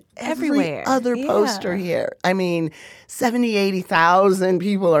are on every other poster here. I mean, 70, 80,000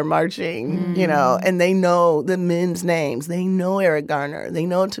 people are marching, and they know the men's names. They know Eric Garner. They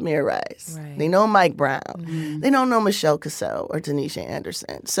know Tamir Rice. Right. They know Mike Brown. They don't know Michelle Cassell or Tanisha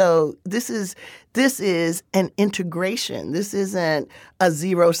Anderson. So this is an integration. This isn't a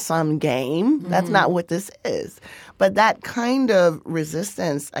zero-sum game. That's not what this is. But that kind of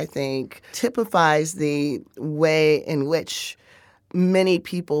resistance, I think, typifies the way in which many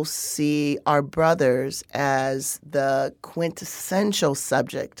people see our brothers as the quintessential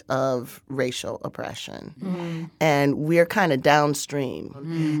subject of racial oppression. And we're kind of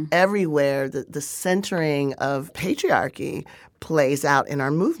downstream. Everywhere, the centering of patriarchy plays out in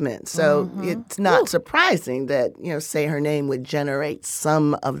our movement. So it's not surprising that, Say Her Name would generate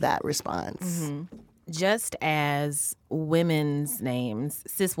some of that response. Just as women's names,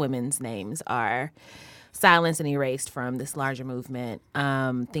 cis women's names, are silenced and erased from this larger movement,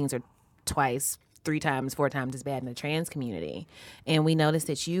 things are twice, 3 times, 4 times as bad in the trans community. And we notice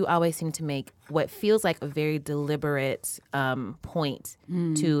that you always seem to make what feels like a very deliberate point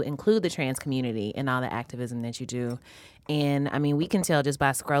to include the trans community in all the activism that you do. And I mean, we can tell just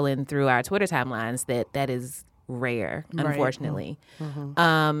by scrolling through our Twitter timelines that is rare, unfortunately.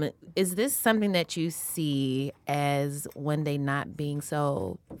 Is this something that you see as one day not being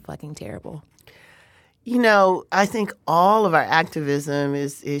so fucking terrible? I think all of our activism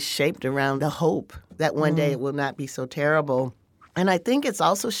is shaped around the hope that one day it will not be so terrible. And I think it's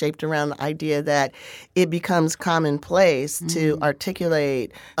also shaped around the idea that it becomes commonplace to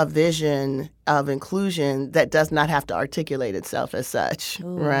articulate a vision of inclusion that does not have to articulate itself as such,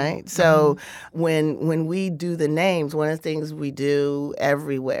 right? So when we do the names, one of the things we do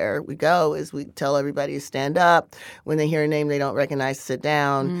everywhere we go is we tell everybody to stand up. When they hear a name they don't recognize, sit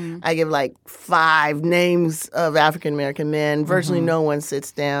down. I give like 5 names of African-American men. Virtually no one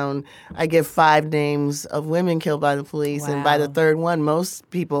sits down. I give 5 names of women killed by the police. And by the third one, most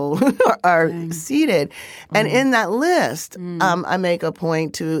people are seated. And in that list, I make a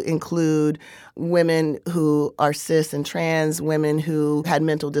point to include women who are cis and trans, women who had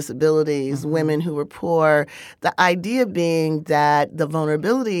mental disabilities, women who were poor. The idea being that the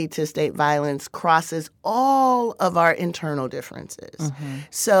vulnerability to state violence crosses all of our internal differences.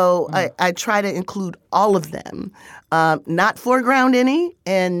 So I try to include all of them, not foreground any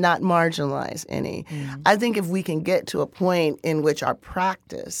and not marginalize any. I think if we can get to a point in which our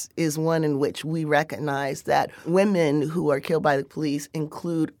practice is one in which we recognize that women who are killed by the police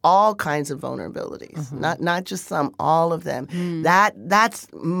include all kinds of vulnerabilities, not just some, all of them. That's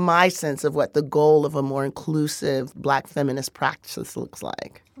my sense of what the goal of a more inclusive Black feminist practice looks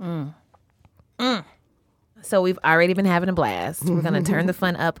like. So we've already been having a blast. We're going to turn the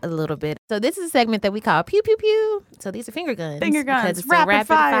fun up a little bit. So this is a segment that we call Pew Pew Pew. So these are finger guns. Finger guns. Because it's rapid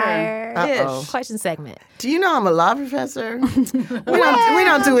a rapid-fire question segment. Do you know I'm a law professor? we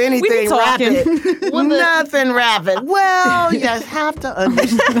don't do anything rapid. Nothing rapid. Well, you guys have to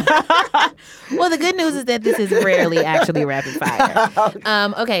understand. Well, the good news is that this is rarely actually rapid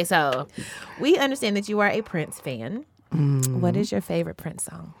fire. Okay, so we understand that you are a Prince fan. What is your favorite Prince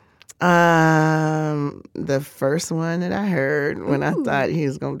song? The first one that I heard when I thought he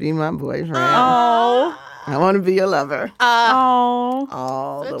was going to be my boyfriend. I want to be your lover.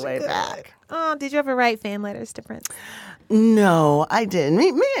 All the way back. Oh, did you ever write fan letters to Prince? No, I didn't.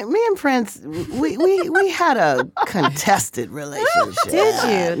 Me and Prince, we had a contested relationship. Did you?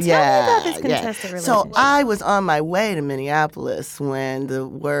 Tell me about this contested relationship. So I was on my way to Minneapolis when the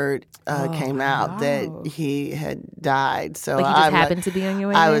word came out that he had died. So you just happened to be on your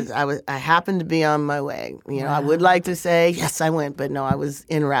way? I happened to be on my way. I would like to say yes, I went, but no, I was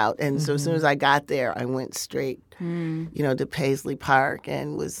en route. And so as soon as I got there, I went straight, to Paisley Park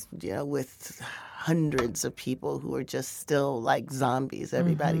and was, with hundreds of people who were just still like zombies.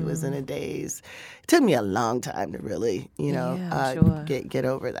 Everybody was in a daze. It took me a long time to really, get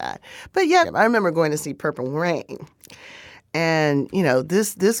over that. But yeah, I remember going to see Purple Rain. And,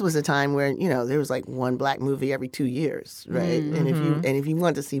 this was a time where, there was like one black movie every 2 years, right? Mm-hmm. And if you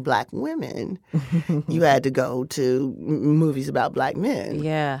wanted to see black women, you had to go to movies about black men.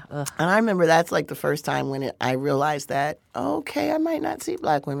 Yeah. Ugh. And I remember that's like the first time when I realized that, okay, I might not see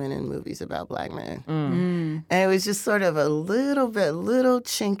black women in movies about black men. And it was just sort of a little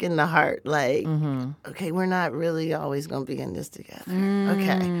chink in the heart, like, okay, we're not really always going to be in this together.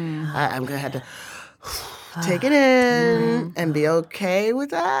 Okay, I'm going to have to take it in and be okay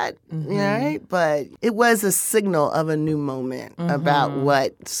with that, right? But it was a signal of a new moment about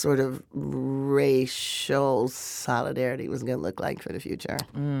what sort of racial solidarity was going to look like for the future.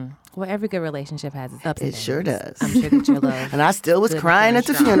 Well, every good relationship has its ups and It downs. sure does. I'm sure that your love. And I still was crying at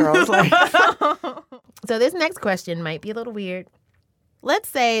the funerals. Like, So this next question might be a little weird. Let's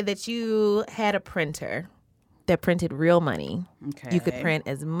say that you had a printer that printed real money. Okay. You could print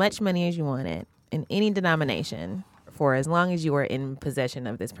as much money as you wanted in any denomination for as long as you were in possession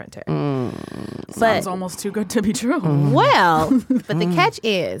of this printer. Sounds almost too good to be true. Well, but the catch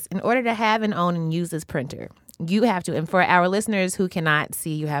is, in order to have and own and use this printer, you have to, and for our listeners who cannot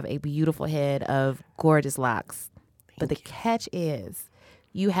see, you have a beautiful head of gorgeous locks. But the catch is,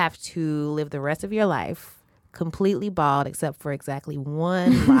 you have to live the rest of your life completely bald except for exactly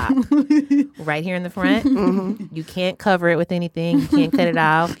one lock right here in the front. You can't cover it with anything. You can't cut it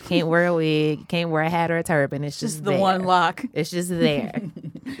off. You can't wear a wig. You can't wear a hat or a turban. It's just the there. one lock. It's just there.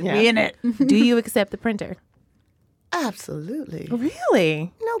 We in it. Do you accept the printer? absolutely.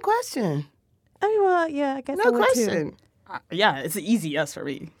 Really? No question. I mean, well, yeah, I guess I No would too. question. Yeah, it's an easy yes for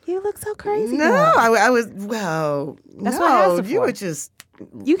me. You look so crazy. No, girl. I was, well, That's no, what hats are you for. were just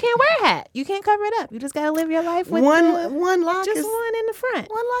You can't wear a hat. You can't cover it up. You just got to live your life with one lock just is one in the front.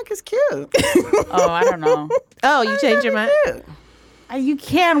 one lock is cute. Oh, I don't know. Oh, you changed your mind? Cute. You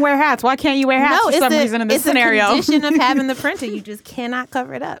can wear hats. Why can't you wear hats for some reason in this scenario? It's a condition of having the printer. You just cannot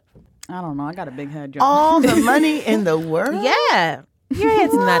cover it up. I don't know. I got a big head. All the money in the world. Yeah. Your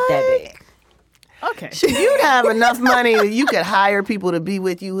head's not that big. Okay. You'd have enough money that you could hire people to be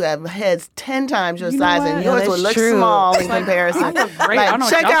with you who have heads 10 times your You know size, what? and Yeah, yours would that's look true. small in comparison. I look great. I don't know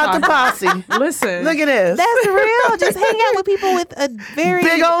Like, what check y'all out the talking posse. Listen. Look at this. That's real. Just hang out with people with a very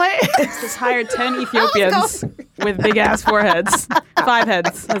Big old head. Just hired 10 Ethiopians with big ass foreheads. 5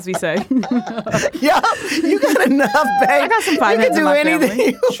 heads, as we say. Yo, you got enough bank. I got some 5 you heads can in do my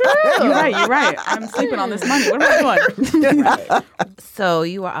anything. family. You're right. I'm sleeping on this money. What am I doing? So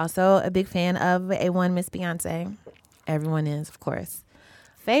you are also a big fan of A1 Miss Beyonce. Everyone is, of course.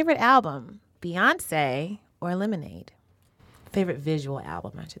 Favorite album, Beyonce or Lemonade? Favorite visual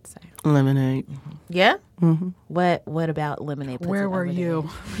album, I should say. Lemonade. Yeah? Mm-hmm. What about Lemonade? puts Where it were over you?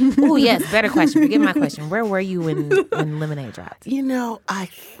 Oh, yes. Better question. Forget my question. Where were you when Lemonade dropped? You know, I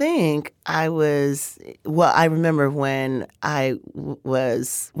think I was, well, I remember when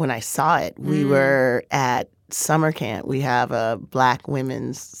when I saw it, we were at summer camp. We have a Black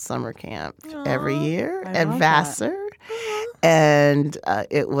women's summer camp every year at Vassar. And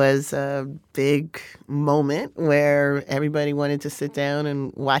it was a big moment where everybody wanted to sit down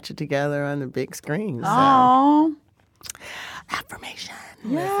and watch it together on the big screen. So, Oh, affirmation.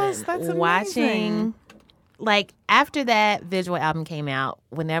 yes, that's amazing. Watching, like, after that visual album came out,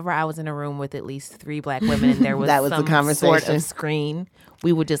 whenever I was in a room with at least 3 Black women and there was, That was the some conversation. sort of screen,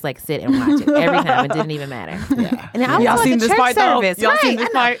 we would just, like, sit and watch it every time. It didn't even matter. Yeah. And I was Y'all like seen a this church part, though? service. Y'all Right, seen this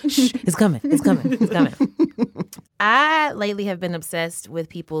I know. part? Shh, it's coming. It's coming. It's coming. I lately have been obsessed with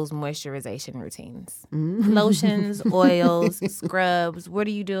people's moisturization routines. Lotions, oils, scrubs. What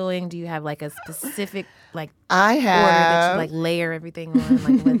are you doing? Do you have like a specific like I order that have. you like layer everything on?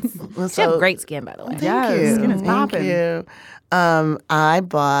 Like, let's. You have great skin, by the way. Thank Yes, you. skin is Thank popping. you. I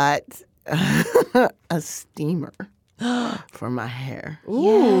bought a steamer for my hair.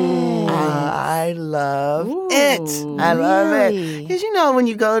 Ooh. I love it. I love it. Really? Because, you know, when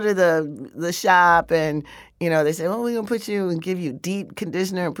you go to the shop and, you know, they say, well, we're going to put you and give you deep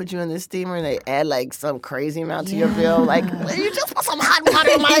conditioner and put you in this steamer, and they add like some crazy amount to your bill. Like, well, you just put some hot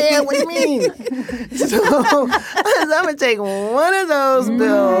water in my hair. What do you mean? So I'm going to take one of those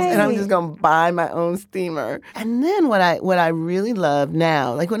bills and I'm just going to buy my own steamer. And then what I really love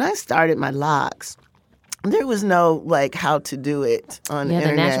now, like when I started my locks, there was no like how to do it on the Yeah, the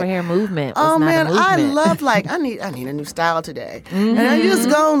internet. natural hair movement. Was Oh not man, a I movement. love like I need a new style today, and I just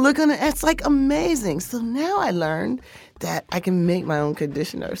go and look on it. It's like amazing. So now I learned that I can make my own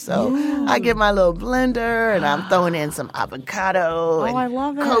conditioner. So I get my little blender and I'm throwing in some avocado and I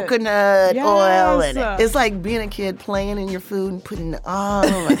love it. coconut oil. And Yes. it's like being a kid playing in your food and putting it all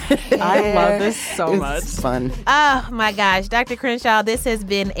over my hair. I love this so much. It's fun. Oh my gosh, Dr. Crenshaw, this has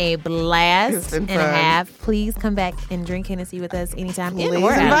been a blast It's been and a fun. half. Please come back and drink Hennessy with us anytime. Please in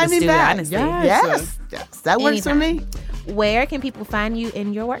or out of invite the me studio, back. honestly. Yes. That works for me. Where can people find you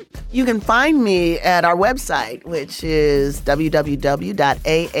in your work? You can find me at our website, which is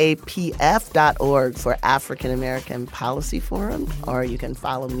www.aapf.org for African American Policy Forum, or you can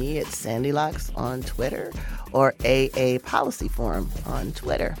follow me at Sandy Locks on Twitter or AA Policy Forum on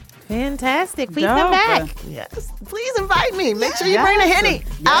Twitter. Fantastic. Please come back. Yes. Please invite me. Make sure you bring a Henny.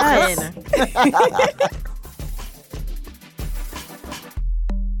 Yes.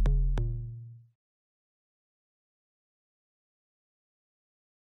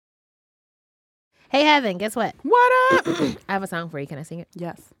 Hey, Heaven, guess what? What up? I have a song for you. Can I sing it?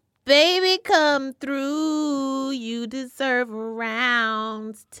 Yes. Baby, come through. You deserve a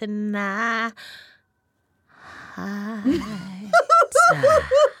round tonight.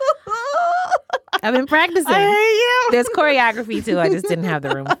 I've been practicing. I hate you. There's choreography too. I just didn't have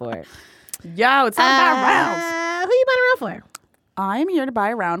the room for it. Yo, it's not about rounds. Who you buying around for? I'm here to buy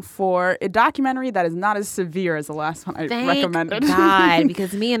a round for a documentary that is not as severe as the last one I Thank recommended. God,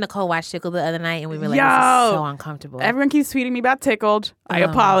 because me and Nicole watched Tickled the other night and we were like, this is so uncomfortable. Everyone keeps tweeting me about Tickled. I Oh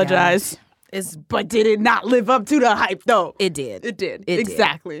my apologize. But did it not live up to the hype, though? It did. It did. It did.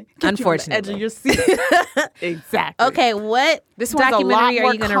 Exactly. Kept you on the edge Unfortunately. of your seat. Exactly. Okay, what This one's documentary a lot are you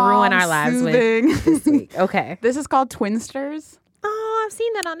more going to ruin our lives soothing. with this week? Okay. This is called Twinsters. Oh, I've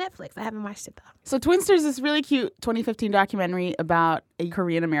seen that on Netflix. I haven't watched it though. So Twinsters is this really cute 2015 documentary about a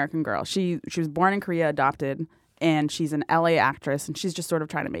Korean American girl. She was born in Korea, adopted, and she's an LA actress, and she's just sort of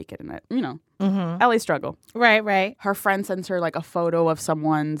trying to make it in it. You know, LA struggle. Right. Her friend sends her like a photo of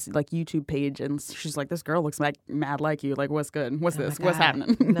someone's like YouTube page, and she's like, "This girl looks like mad like you. Like, what's good? What's this? What's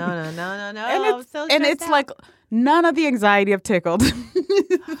happening?" No. And it's like none of the anxiety of Tickled.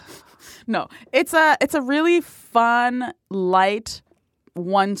 No, it's a really fun, light,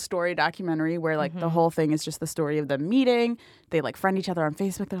 one story documentary where like the whole thing is just the story of them meeting. They like friend each other on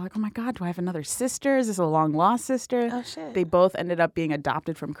Facebook. They're like, "Oh my God, do I have another sister? Is this a long lost sister?" Oh, shit. They both ended up being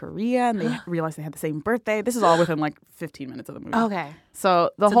adopted from Korea, and they realized they had the same birthday. This is all within like 15 minutes of the movie. Okay.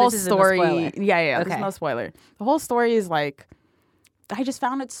 So the So whole this isn't a story, spoiler. yeah, Okay. there's no spoiler. The whole story is like, I just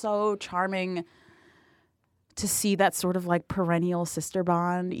found it so charming to see that sort of like perennial sister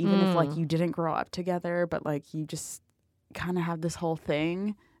bond, even if like you didn't grow up together, but like you just kind of have this whole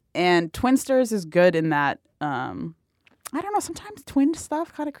thing. And Twinsters is good in that. I don't know. Sometimes twin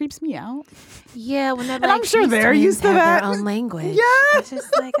stuff kind of creeps me out. Yeah, when And I'm sure they're twins used to have that. their own language. Yeah. It's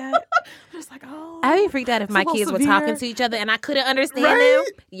just like I'm just like, oh, I'd be freaked out if It's my a little kids were severe. talking to each other and I couldn't understand Right?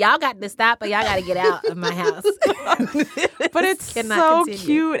 them. Y'all got to stop or y'all got to get out of my house. But it's Cannot so continue.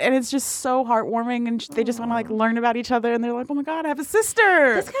 cute and it's just so heartwarming, and they just want to like learn about each other, and they're like, "Oh my God, I have a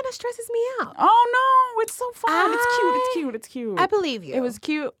sister." This kind of stresses me out. Oh no, it's so fun. It's cute. It's cute. It's cute. I believe you. It was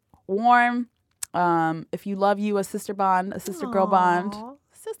cute, warm. If you love you, a sister bond, a sister girl bond. Aw,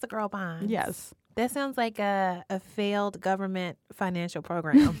 sister girl bond. Yes. That sounds like a failed government financial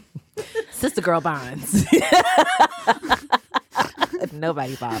program. Sister girl bonds.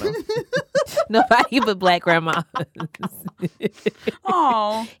 Nobody bought them. Nobody but black grandmas.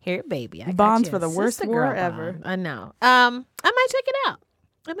 Oh, Here, baby. I got Bonds you for a the worst sister war girl ever. bond. I know. I might check it out.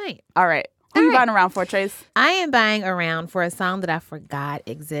 I might. all right. Who All you right. buying around for, Trace? I am buying around for a song that I forgot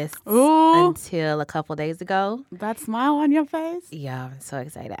exists Ooh. until a couple days ago. That smile on your face. Yeah, I'm so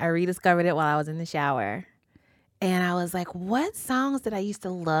excited. I rediscovered it while I was in the shower. And I was like, what songs did I used to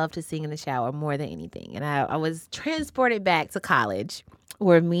love to sing in the shower more than anything? And I was transported back to college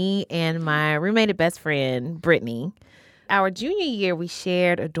where me and my roommate and best friend, Brittany, our junior year, we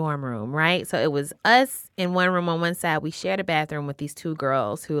shared a dorm room, right? So it was us in one room on one side. We shared a bathroom with these two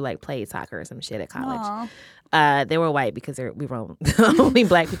girls who like played soccer or some shit at college. Aw. They were white because we were only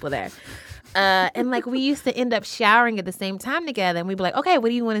black people there. And like we used to end up showering at the same time together, and we'd be like, okay, what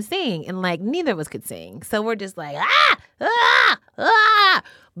do you want to sing? And like neither of us could sing. So we're just like, ah.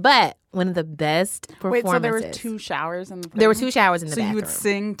 But one of the best performances. Wait, so there were two showers in the There were thing? two showers in the So bathroom. you would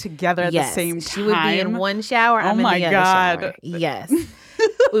sing together at Yes. the same time. She would be in one shower. I'm Oh my in the other God. shower. Yes.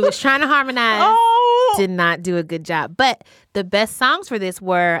 We was trying to harmonize. Oh, Did not do a good job. But the best songs for this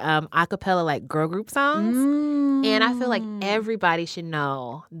were a cappella, like girl group songs. And I feel like everybody should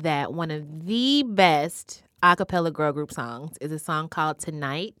know that one of the best a cappella girl group songs is a song called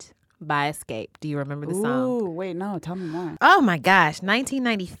Tonight by Escape. Do you remember the song? Ooh, wait, no, tell me more. Oh my gosh,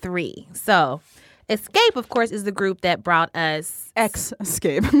 1993. So Escape, of course, is the group that brought us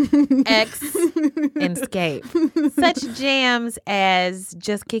Escape. X and Escape. Such jams as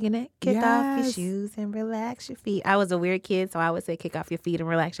Just Kicking It, Kick Off Your Shoes and Relax Your Feet. I was a weird kid, so I would say kick off your feet and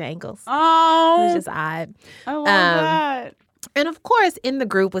relax your ankles. Oh. It was just odd. I love that. And of course, in the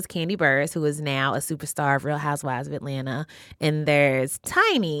group was Kandi Burruss, who is now a superstar of Real Housewives of Atlanta. And there's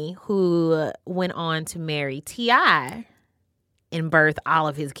Tiny, who went on to marry T.I. and birth all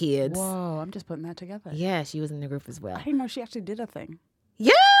of his kids. Whoa, I'm just putting that together. Yeah, she was in the group as well. I didn't know she actually did a thing.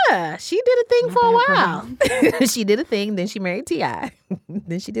 Yeah, she did a thing for a while. She did a thing, then she married T.I.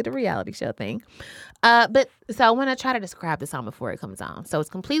 Then she did a reality show thing. But so I want to try to describe the song before it comes on. So it's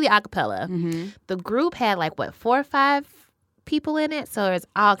completely a cappella. Mm-hmm. The group had 4 or 5 people in it, so there's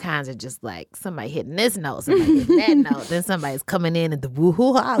all kinds of just somebody hitting this note, somebody hitting that note, then somebody's coming in and the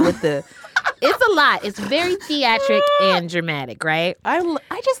woo-hoo-ha with the it's a lot. It's very theatric and dramatic, right?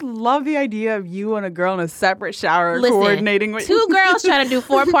 I just love the idea of you and a girl in a separate shower coordinating with 2 girls trying to do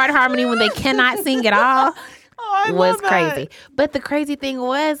 4-part harmony when they cannot sing at all. Was crazy. But the crazy thing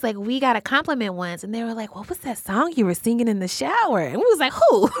was, we got a compliment once, and they were like, "What was that song you were singing in the shower?" And we was like,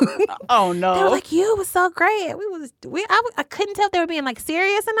 "Who?" Oh no! They were like, "You was so great." I couldn't tell if they were being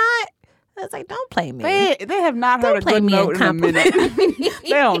serious or not. I was like, "Don't play me." They have not heard a good note in a minute. They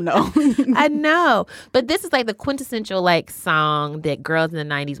don't know. I know, but this is the quintessential song that girls in the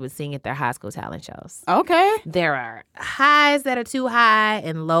 90s would sing at their high school talent shows. Okay. There are highs that are too high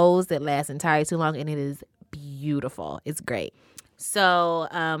and lows that last entirely too long, and it is beautiful. It's great. So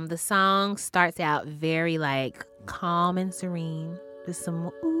the song starts out very calm and serene. There's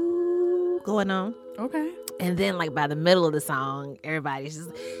some ooh going on. Okay. And then by the middle of the song, everybody's just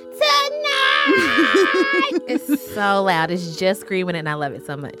tonight. It's so loud. It's just screaming, and I love it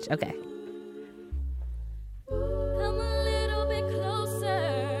so much. Okay.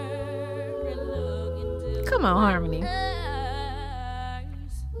 Come on, Harmony.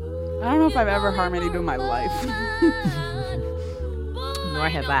 I don't know if I've ever harmonied in my life. Nor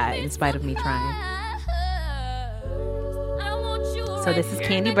have I, in spite of me trying. So this is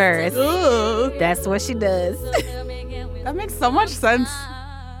Kandi Burruss. Ugh. That's what she does. That makes so much sense.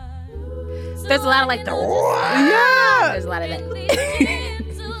 There's a lot of the yeah. There's a lot of that.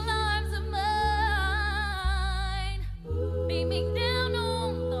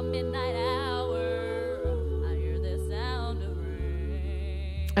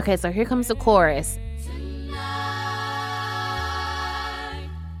 Okay, so here comes the chorus.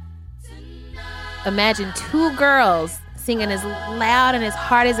 Imagine 2 girls singing as loud and as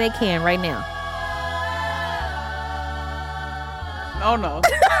hard as they can right now. Oh, no.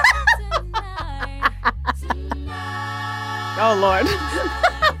 Oh, Lord.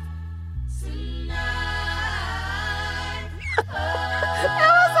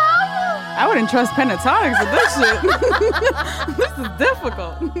 I wouldn't trust Pentatonix with this shit. This is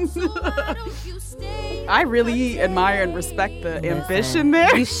difficult. I really admire and respect the ambition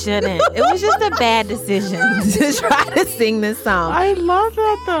there. You shouldn't. It was just a bad decision to try to sing this song. I love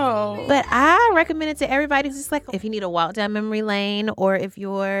that though. But I recommend it to everybody who's just if you need a walk down memory lane, or if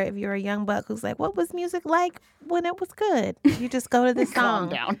you're a young buck who's what was music like when it was good? You just go to this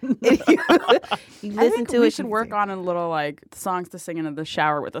song. Calm down. You listen to it. We should work on a little songs to sing in the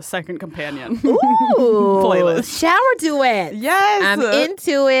shower with a second companion. Ooh, playlist. Shower duet. Yes. I'm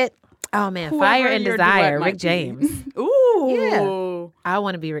into it. Oh, man. Whoever Fire and Desire. Rick be. James. Ooh. Yeah. I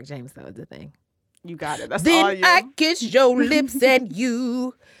want to be Rick James, though, is the thing. You got it. That's then all you. I kiss your lips and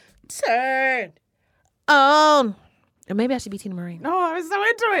you turn on. Or maybe I should be Tina Marie. No, I was so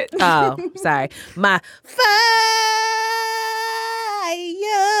into it. Oh, sorry. My fire.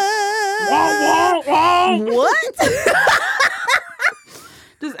 Wah, wah, wah. What?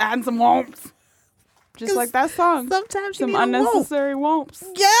 Just add some whomps. Just like that song. Sometimes you some need unnecessary whomps.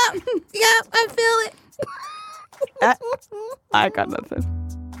 Yep, I feel it. I got nothing.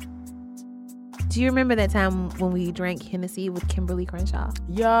 Do you remember that time when we drank Hennessy with Kimberly Crenshaw?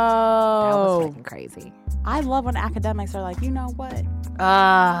 Yo. That was fucking crazy. I love when academics are like, you know what?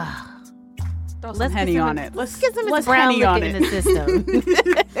 Throw some Let's Henny on it. Let's get some brown liquor in the system.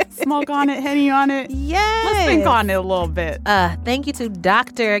 Smoke on it, Henny on it. Yes. Let's think on it a little bit. Thank you to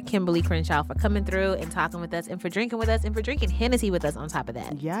Dr. Kimberly Crenshaw for coming through and talking with us and for drinking with us and for drinking Hennessy with us on top of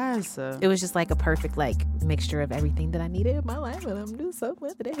that. Yes. It was just a perfect mixture of everything that I needed in my life, and I'm just so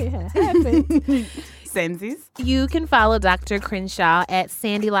glad that it happened. Sensies. You can follow Dr. Crenshaw at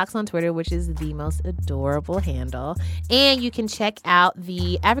Sandy Locks on Twitter, which is the most adorable handle. And you can check out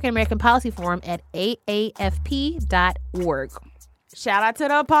the African American Policy Forum at aafp.org. Shout out to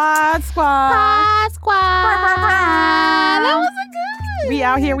the Pod Squad. Pod Squad. That was good. We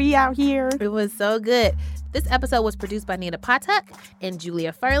out here. It was so good. This episode was produced by Nina Patuk and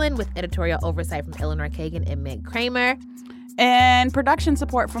Julia Furlan with editorial oversight from Eleanor Kagan and Meg Kramer. And production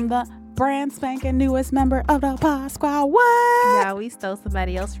support from the brand spanking newest member of the Pod Squad. What? Yeah, we stole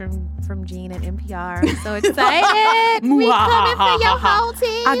somebody else from Gene and NPR. I'm so excited. We coming for your whole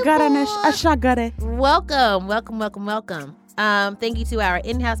team. I got a shagare. Welcome. Thank you to our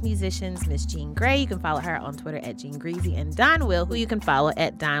in-house musicians, Miss Jean Gray. You can follow her on Twitter at Jean Greasy, and Don Will, who you can follow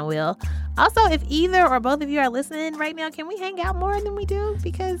at Don Will. Also, if either or both of you are listening right now, can we hang out more than we do?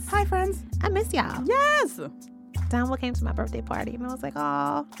 Because hi, friends. I miss y'all. Yes. Don Will came to my birthday party, and I was like,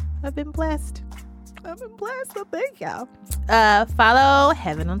 oh, I've been blessed, so thank y'all. Follow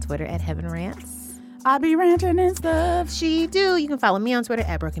Heaven on Twitter at Heaven Rants. I be ranting and stuff. She do. You can follow me on Twitter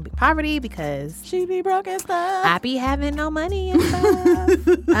at Broken Big Poverty because she be broke and stuff. I be having no money and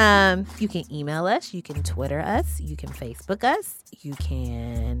stuff. You can email us. You can Twitter us. You can Facebook us. You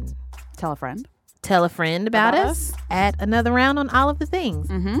can tell a friend about us. At Another Round on all of the things.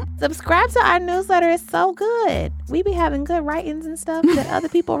 Mm-hmm. Subscribe to our newsletter. It's so good. We be having good writings and stuff that other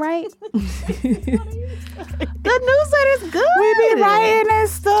people write. The newsletter's good. We be writing and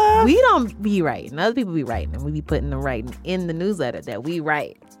stuff. We don't be writing. Other people be writing, and we be putting the writing in the newsletter that we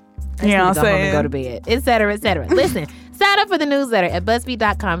write. You know what I'm saying? Home and go to bed, et cetera, et cetera. Listen, sign up for the newsletter at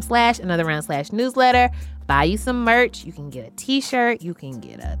BuzzFeed.com/AnotherRound/newsletter. Buy you some merch. You can get a t-shirt. You can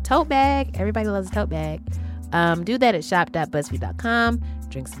get a tote bag. Everybody loves a tote bag. Do that at shop.buzzfeed.com.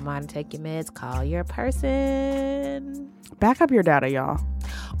 Drink some water, take your meds, call your person. Back up your data, y'all.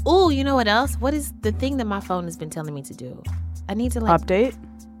 Oh, you know what else? What is the thing that my phone has been telling me to do? I need to update.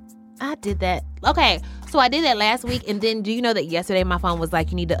 I did that. Okay, so I did that last week, and then do you know that yesterday my phone was like,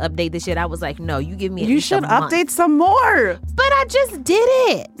 you need to update this shit? I was like, no, you give me. You should update some more. But I just did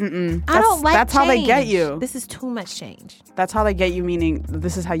it. I don't like. That's change. How they get you. This is too much change. That's how they get you. Meaning,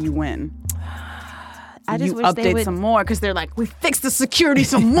 this is how you win. I just wish update they would some more because they're like, we fixed the security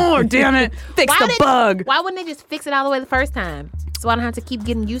some more. Damn it, fix the bug. Why wouldn't they just fix it all the way the first time? So I don't have to keep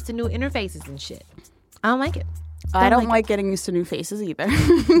getting used to new interfaces and shit. I don't like it. I don't like getting used to new faces either.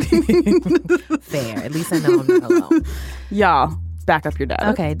 Fair. At least I know I'm not alone. Y'all, back up your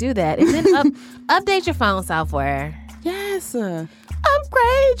data. Okay, do that. And then update your phone software. Yes.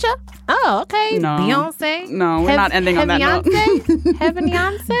 Upgrade ya. Oh, okay. No. Beyonce. No, we're not ending on that note. Heaven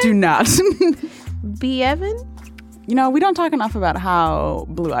Beyonce. Do not. Be Evan. You know, we don't talk enough about how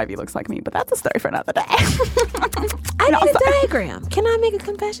Blue Ivy looks like me, but that's a story for another day. I need a diagram. Can I make a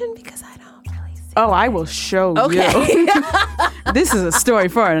confession? Because I don't. Oh, I will show you. This is a story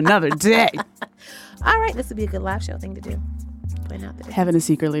for another day. All right, this would be a good live show thing to do. Heaven is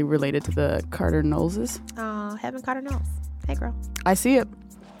secretly related to the Carter Knowleses. Oh, Heaven Carter Knowles. Hey, girl. I see it.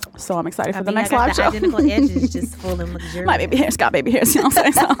 So I'm excited for the next live show. Identical edges, just full and luxurious. My baby hair's got baby hairs. You know what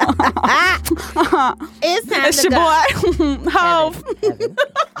I'm saying? It's time it's to your go. boy, Hov. Heaven.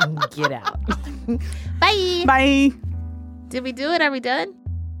 Get out. Bye. Bye. Did we do it? Are we done?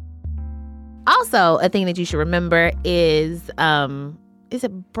 Also, a thing that you should remember is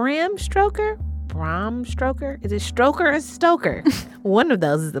it Bram Stoker? Bram Stoker? Is it Stroker or Stoker? One of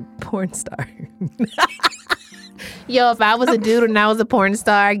those is a porn star. Yo, if I was a dude and I was a porn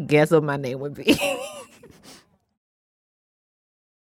star, guess what my name would be?